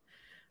this,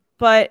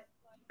 but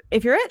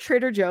if you're at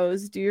Trader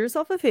Joe's, do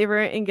yourself a favor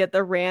and get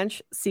the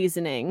ranch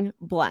seasoning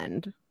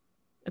blend.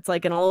 It's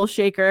like in a little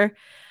shaker.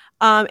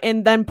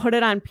 And then put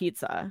it on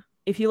pizza.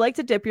 If you like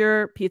to dip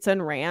your pizza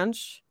in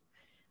ranch,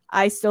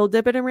 I still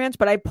dip it in ranch,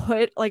 but I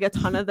put like a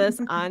ton of this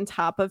on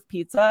top of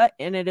pizza,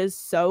 and it is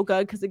so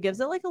good because it gives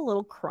it like a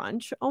little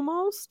crunch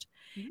almost.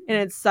 And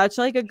it's such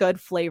like a good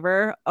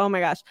flavor. Oh my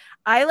gosh.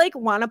 I like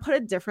want to put a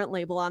different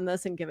label on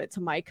this and give it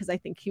to Mike because I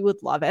think he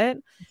would love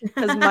it.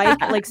 Because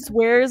Mike like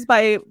swears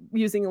by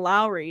using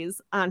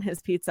Lowry's on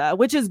his pizza,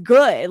 which is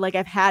good. Like,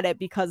 I've had it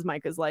because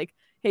Mike is like,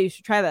 hey, you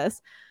should try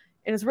this.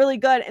 And it's really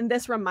good. And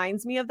this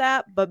reminds me of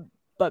that, but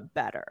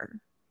better.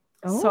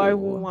 Oh.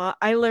 So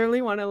I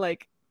literally want to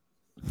like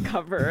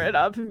cover it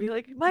up and be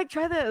like, Mike,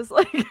 try this.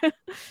 Like,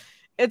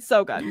 it's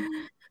so good.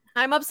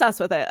 I'm obsessed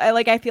with it.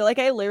 I feel like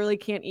I literally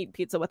can't eat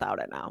pizza without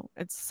it now.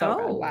 It's so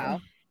good. Wow.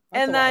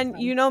 That's and then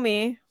you know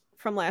me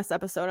from last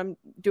episode, I'm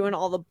doing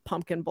all the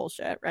pumpkin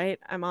bullshit, right?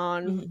 I'm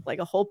on like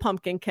a whole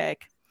pumpkin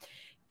kick.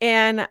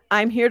 And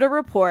I'm here to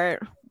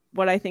report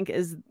what I think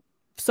is,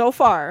 so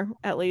far,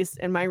 at least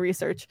in my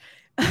research,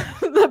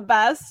 the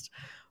best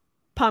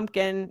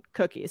pumpkin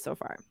cookie so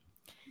far.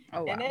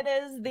 Oh, wow. And it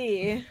is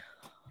the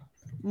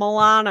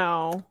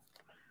Milano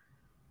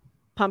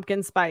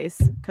pumpkin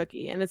spice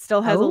cookie, and it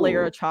still has a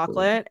layer of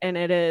chocolate, and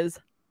it is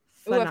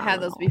phenomenal. I've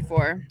had those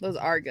before. Those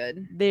are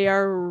good. They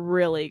are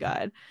really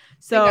good.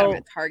 So I got them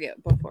at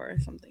Target before or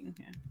something.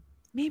 Yeah.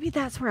 Maybe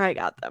that's where I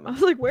got them. I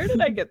was like, where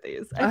did I get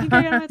these? I think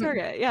I got them at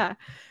Target. Yeah.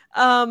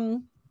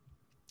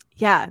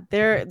 Yeah,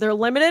 they're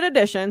limited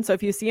edition, so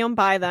if you see them,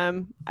 buy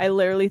them. I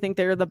literally think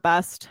they're the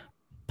best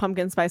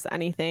pumpkin spice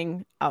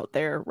anything out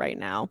there right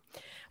now.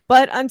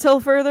 But until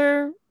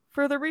further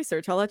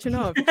research, I'll let you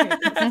know.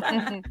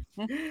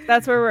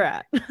 That's where we're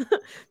at.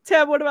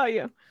 Tab, what about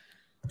you?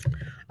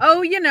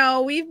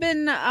 Oh, we've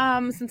been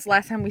since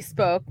last time we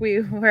spoke,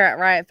 we were at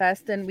Riot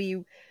Fest,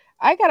 and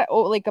I got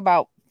like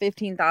about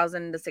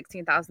 15,000 to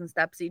 16,000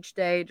 steps each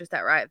day just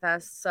at Riot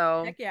Fest.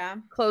 So heck yeah,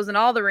 closing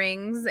all the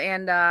rings,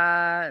 and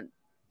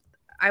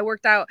I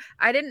worked out.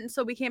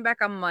 So we came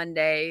back on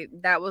Monday.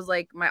 That was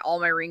like all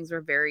my rings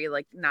were very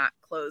like not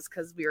closed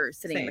because we were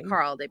sitting in the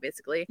car all day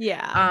basically.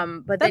 Yeah.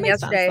 But then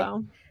yesterday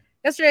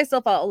I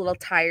still felt a little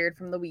tired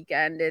from the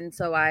weekend, and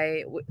so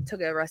I took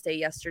a rest day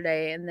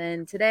yesterday, and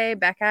then today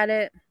back at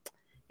it.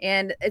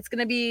 And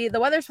the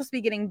weather's supposed to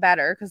be getting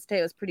better because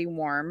today was pretty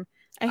warm.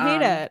 I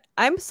hate it.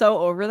 I'm so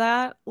over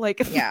that.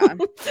 Like, yeah,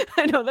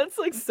 I know that's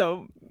like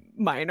so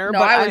minor,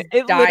 but I was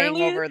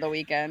dying over the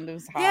weekend. It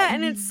was hot. Yeah,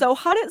 and it's so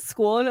hot at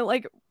school, and it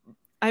like,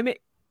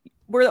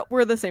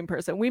 we're the same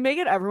person. We make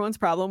it everyone's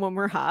problem when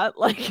we're hot.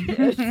 Like,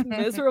 it's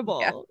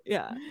miserable.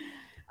 Yeah.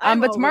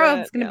 But tomorrow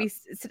it's gonna be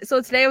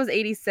so. Today it was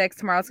 86.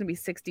 Tomorrow it's gonna be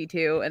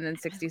 62, and then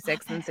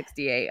 66, and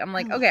 68. I'm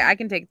like, okay, I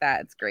can take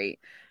that. It's great.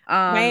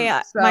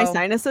 My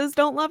sinuses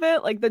don't love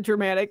it, like the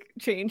dramatic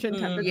change in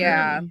temperature.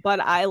 Yeah, but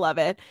I love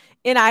it.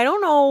 And I don't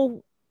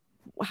know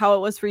how it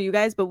was for you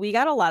guys, but we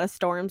got a lot of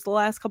storms the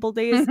last couple of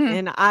days,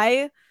 and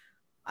I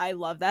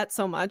love that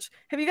so much.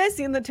 Have you guys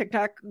seen the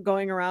TikTok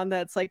going around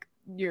that's like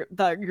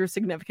your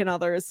significant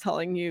other is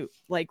telling you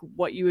like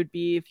what you would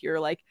be if you're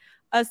like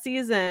a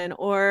season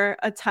or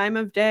a time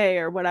of day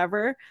or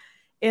whatever?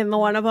 And the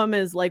one of them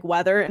is like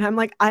weather, and I'm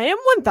like, I am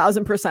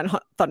 1000%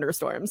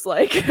 thunderstorms.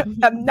 Like,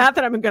 not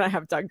that I'm gonna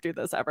have Doug do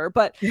this ever,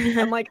 but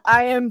I'm like,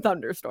 I am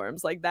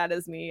thunderstorms. Like, that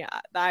is me.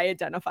 I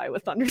identify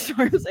with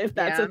thunderstorms if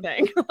that's a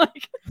thing.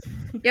 Like,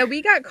 yeah,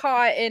 we got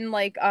caught in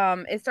like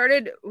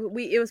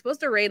it was supposed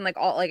to rain like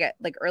all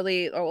like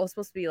early, or it was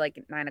supposed to be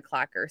like 9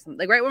 o'clock or something,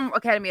 like right when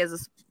Academy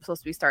is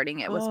supposed to be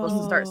starting. It was supposed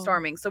to start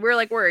storming, so we were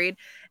like worried,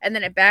 and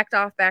then it backed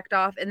off,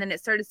 and then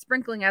it started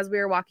sprinkling as we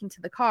were walking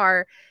to the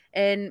car.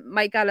 and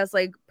Mike got us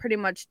like pretty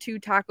much to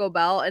Taco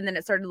Bell, and then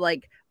it started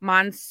like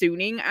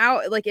monsooning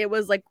out. Like it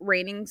was like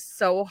raining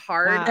so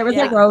hard. Wow. There was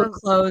like road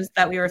closed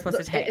that we were supposed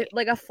to take.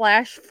 Like a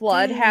flash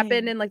flood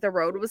happened, and like the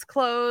road was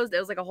closed. It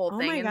was like a whole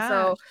thing, and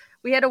so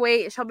we had to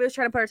wait. Shelby was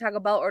trying to put our Taco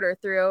Bell order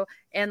through,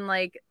 and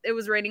like it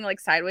was raining like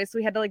sideways, so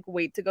we had to like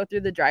wait to go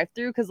through the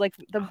drive-through because like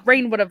the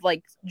rain would have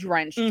like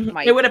drenched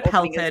Mike. It would have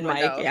pelted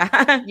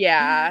Mike.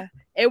 Yeah,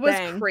 it was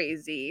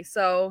crazy.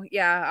 So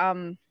yeah,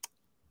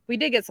 we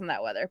did get some of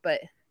that weather,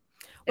 but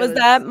was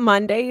that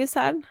Monday you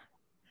said?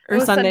 Or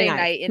Sunday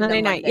night.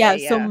 Sunday night. Yeah.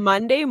 So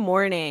Monday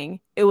morning,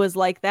 it was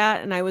like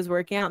that. And I was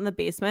working out in the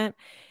basement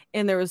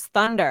and there was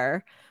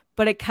thunder,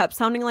 but it kept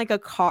sounding like a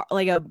car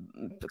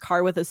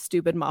with a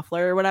stupid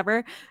muffler or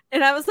whatever.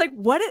 And I was like,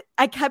 what?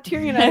 I kept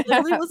hearing it. I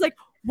literally was like,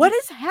 what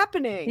is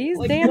happening? These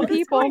damn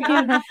people.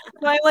 So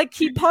I like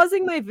keep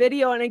pausing my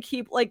video and I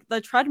keep like the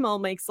treadmill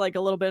makes like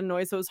a little bit of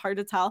noise. So it was hard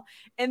to tell.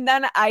 And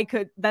then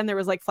there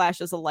was like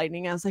flashes of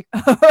lightning. I was like,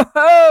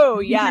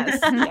 oh,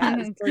 yes.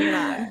 Bring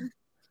it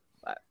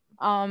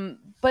on.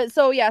 But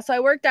so I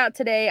worked out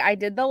today. I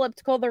did the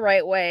elliptical the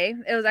right way.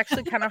 It was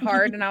actually kind of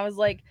hard, and I was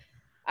like,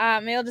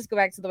 maybe I'll just go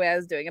back to the way I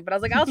was doing it. But I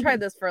was like, I'll try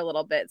this for a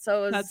little bit.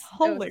 So that's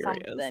hilarious.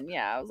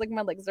 I was like,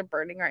 my legs are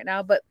burning right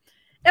now, but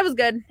it was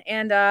good.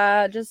 And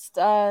just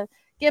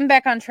getting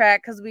back on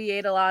track because we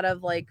ate a lot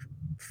of like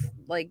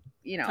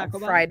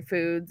fried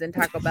foods and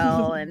Taco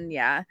Bell and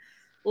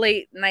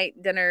late night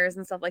dinners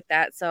and stuff like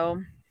that.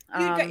 So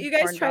you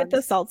guys tried the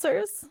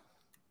seltzers?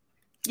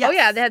 Yes. Oh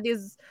yeah, they had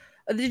these.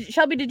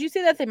 Shelby, did you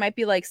see that they might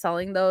be like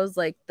selling those?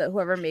 Like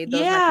whoever made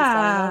those.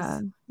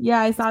 Yeah,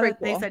 I saw that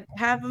they said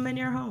have them in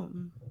your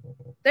home.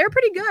 They're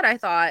pretty good. I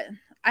thought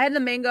I had the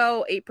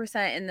mango 8%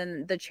 and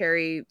then the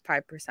cherry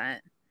 5%.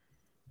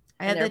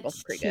 I had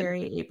the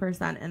cherry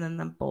 8% and then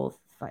them both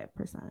 5%.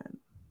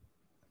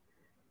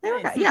 They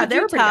were they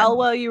were pretty good.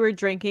 While you were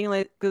drinking,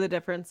 like the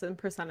difference in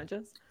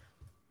percentages.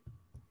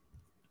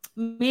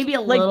 Maybe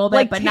a little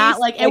bit, but not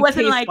like it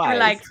wasn't like you're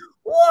like.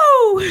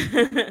 Whoa.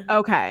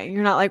 Okay,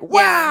 you're not like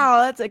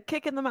wow, that's a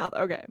kick in the mouth.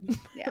 Okay,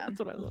 yeah, that's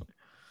what I was.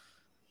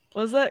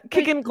 Was that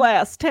kicking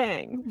glass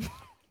tang?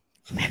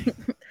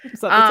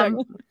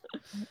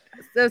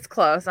 It's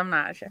close. I'm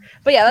not sure,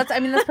 but yeah, that's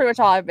pretty much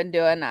all I've been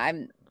doing.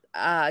 I'm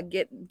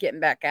getting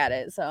back at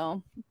it.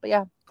 So, but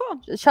yeah, cool.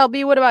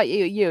 Shelby, what about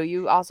you?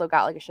 You also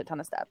got like a shit ton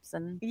of steps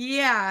and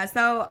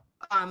so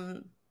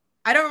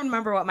I don't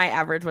remember what my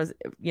average was,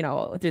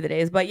 through the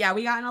days, but yeah,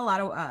 we got in a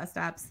lot of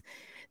steps.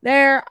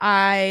 There,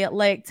 I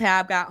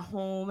Tab got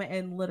home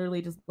and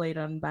literally just laid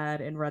on bed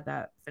and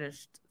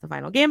finished the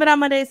final Gambit on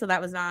Monday. So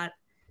that was not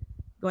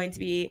going to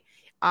be.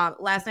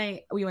 Last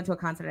night we went to a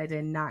concert. I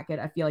did not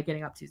I feel like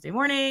getting up Tuesday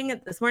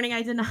morning. This morning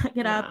I did not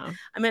get up.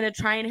 I'm gonna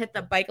try and hit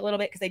the bike a little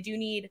bit because I do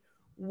need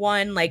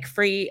one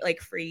free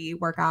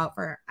workout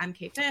for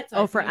MK Fit.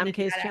 So for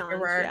MK's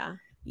challenge.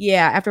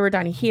 After we're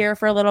done here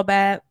for a little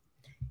bit,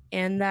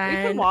 and then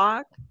you can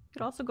walk. You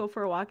could also go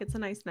for a walk. It's a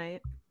nice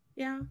night.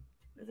 Yeah.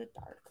 Is it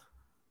dark?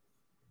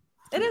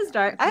 It is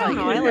dark. I don't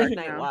know. I like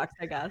night walks,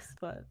 I guess,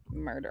 but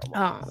murder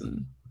walks.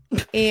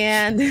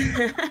 And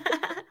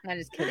I'm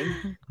just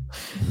kidding.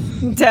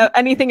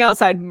 Anything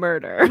outside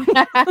murder.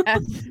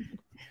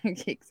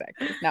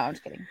 Exactly. No, I'm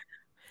just kidding.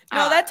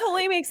 No, that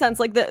totally makes sense.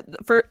 Like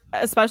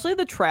especially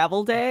the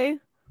travel day,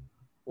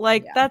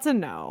 that's a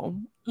no.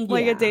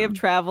 Like a day of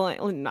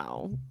traveling,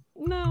 no.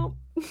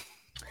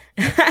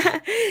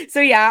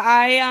 So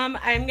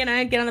I'm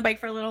gonna get on the bike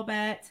for a little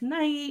bit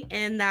tonight,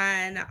 and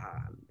then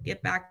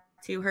get back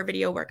to her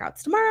video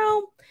workouts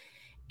tomorrow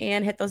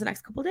and hit those the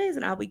next couple of days,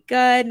 and I'll be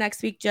good.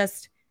 Next week,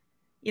 just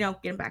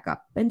getting back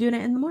up and doing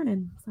it in the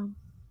morning. So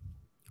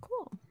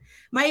cool.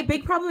 My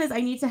big problem is I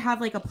need to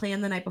have like a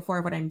plan the night before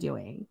of what I'm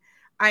doing.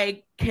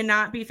 I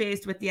cannot be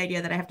faced with the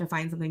idea that I have to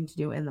find something to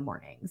do in the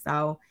morning.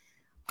 So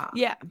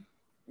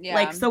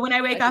so when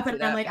I wake up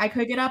and I'm like, I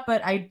could get up,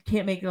 but I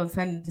can't make those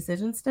kind of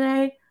decisions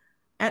today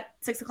at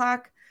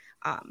 6:00.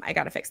 I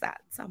got to fix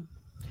that. So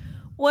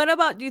what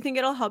about, do you think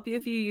it'll help you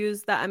if you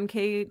use the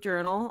MK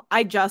journal?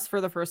 I just, for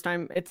the first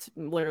time, it's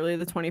literally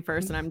the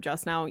 21st and I'm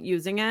just now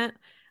using it.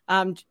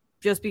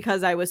 Just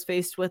because I was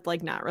faced with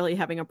like not really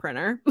having a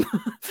printer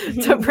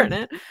to print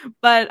it.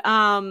 But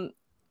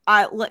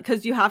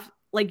because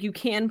you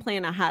can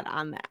plan ahead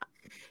on that.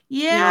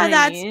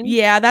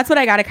 Yeah, that's what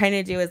I got to kind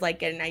of do is like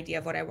get an idea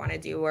of what I want to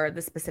do or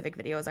the specific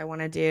videos I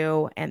want to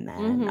do. And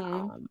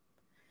then,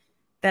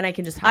 then I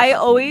can just, I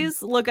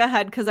always look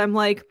ahead because I'm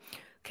like,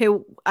 okay,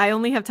 I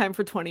only have time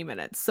for 20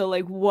 minutes. So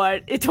like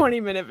what a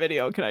 20-minute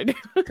video can I do?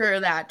 True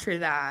that.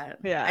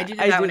 Yeah, I do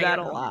that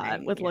a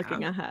lot with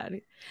looking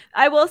ahead.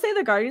 I will say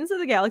the Guardians of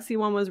the Galaxy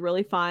one was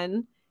really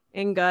fun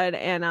and good.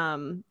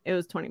 And it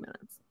was 20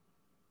 minutes.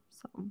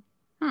 So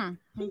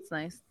that's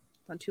nice.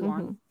 Not too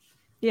long.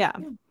 Yeah.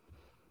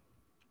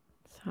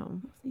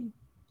 So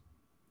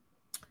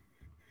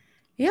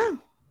yeah.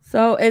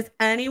 So is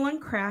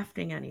anyone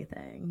crafting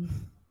anything?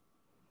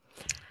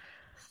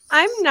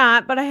 I'm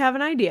not, but I have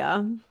an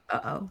idea.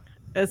 Uh-oh.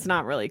 It's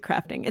not really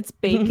crafting. It's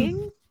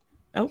baking.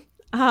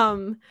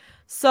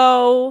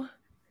 So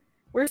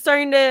we're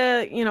starting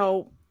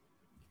to,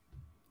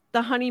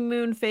 the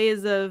honeymoon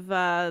phase of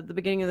the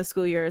beginning of the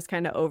school year is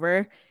kind of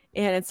over,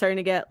 and it's starting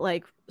to get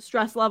like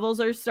stress levels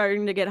are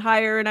starting to get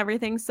higher and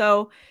everything.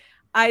 So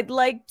I'd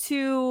like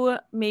to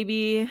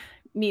maybe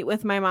meet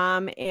with my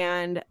mom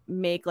and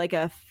make like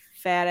a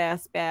fat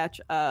ass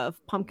batch of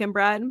pumpkin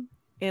bread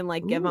and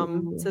like give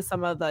them to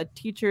some of the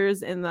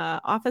teachers and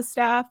the office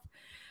staff,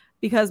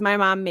 because my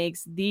mom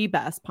makes the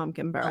best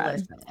pumpkin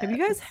bread. Delicious. Have you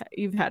guys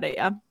you've had it?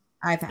 Yeah,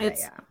 I've had it.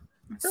 Yeah,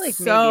 I feel like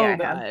so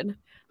maybe I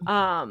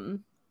good.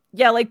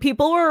 Yeah, like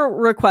people will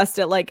request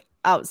it like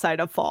outside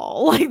of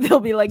fall. Like they'll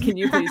be like, can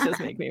you please just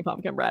make me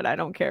pumpkin bread? I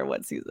don't care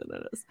what season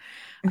it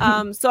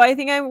is. So I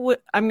think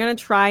I'm gonna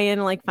try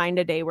and like find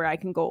a day where I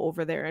can go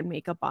over there and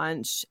make a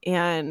bunch,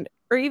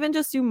 or even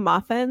just do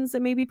muffins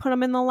and maybe put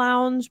them in the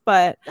lounge.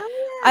 But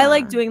I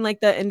like doing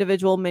like the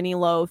individual mini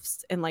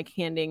loaves and like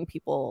handing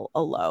people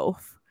a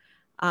loaf.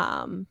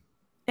 And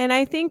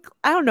I think,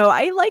 I don't know,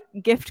 I like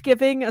gift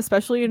giving,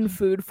 especially in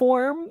food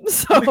form.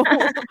 So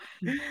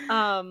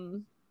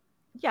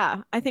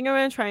yeah, I think I'm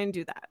going to try and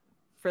do that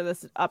for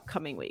this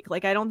upcoming week.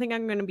 Like, I don't think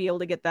I'm going to be able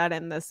to get that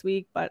in this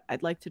week, but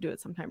I'd like to do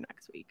it sometime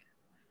next week.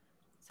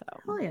 So,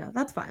 oh yeah,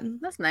 that's fun.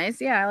 That's nice.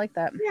 Yeah, I like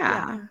that.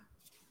 Yeah.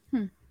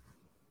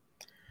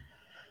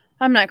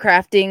 I'm not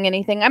crafting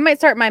anything. I might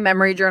start my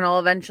memory journal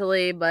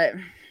eventually, but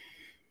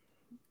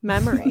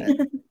memory.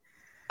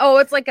 Oh,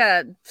 it's like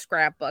a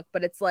scrapbook,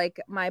 but it's like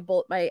I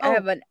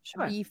have an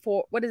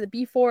B4. What is it?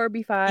 B4,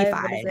 B5?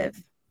 What is it?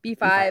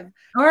 B5.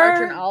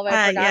 Archer and Olive.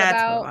 I forgot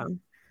about.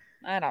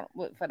 I don't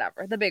know,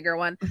 whatever, the bigger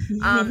one.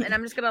 And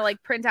I'm just gonna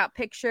like print out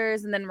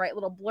pictures and then write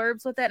little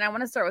blurbs with it. And I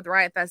want to start with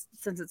Riot Fest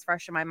since it's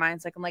fresh in my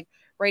mind, so I can like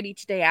write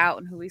each day out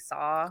and who we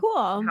saw,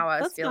 cool, how I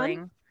was feeling.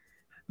 Fun.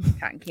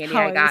 Cotton candy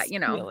I got,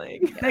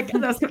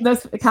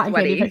 those cotton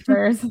candy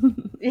pictures.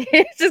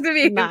 It's just gonna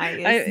be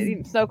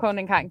nice. Snow cone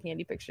and cotton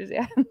candy pictures.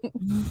 Yeah.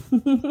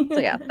 So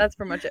yeah, that's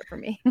pretty much it for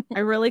me. I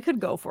really could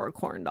go for a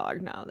corn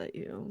dog now that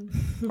you.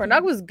 Corn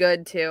dog was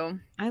good too.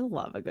 I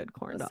love a good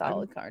corn dog.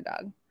 Solid corn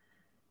dog.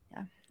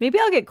 Yeah. Maybe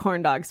I'll get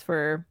corn dogs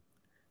for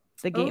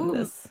the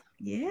game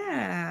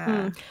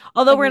Yeah.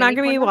 Although we're not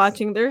going to be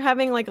watching. They're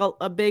having like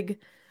a big,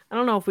 I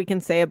don't know if we can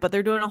say it, but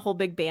they're doing a whole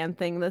big band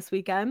thing this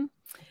weekend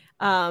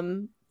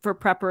for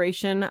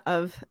preparation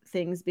of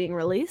things being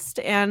released.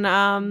 And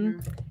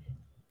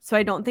so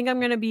I don't think I'm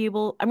going to be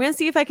able, I'm going to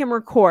see if I can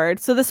record.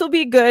 So this will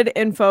be good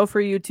info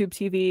for YouTube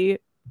TV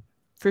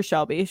for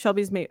Shelby.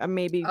 Shelby's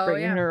maybe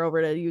bringing her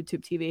over to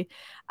YouTube TV.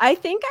 I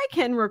think I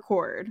can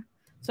record.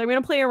 So I'm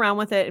going to play around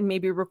with it and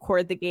maybe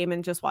record the game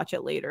and just watch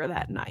it later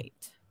that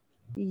night.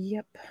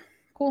 Yep.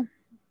 Cool.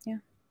 Yeah.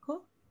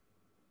 Cool.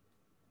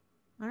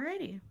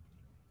 Alrighty.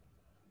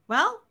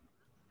 Well,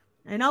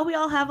 I know we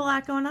all have a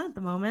lot going on at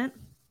the moment.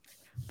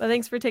 But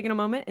thanks for taking a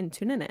moment and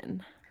tuning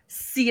in.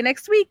 See you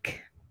next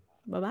week.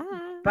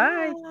 Bye-bye.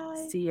 Bye.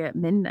 See you at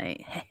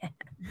midnight.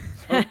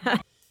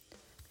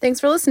 Thanks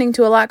for listening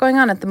to A Lot Going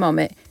On at the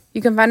Moment.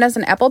 You can find us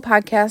on Apple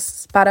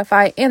Podcasts,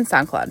 Spotify, and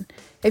SoundCloud.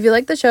 If you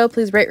like the show,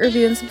 please rate,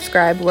 review, and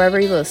subscribe wherever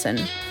you listen.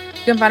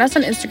 You can find us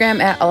on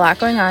Instagram at A Lot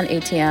Going On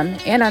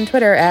ATM and on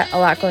Twitter at A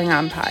Lot Going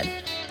On Pod.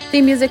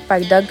 Theme music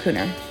by Doug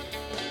Cooner.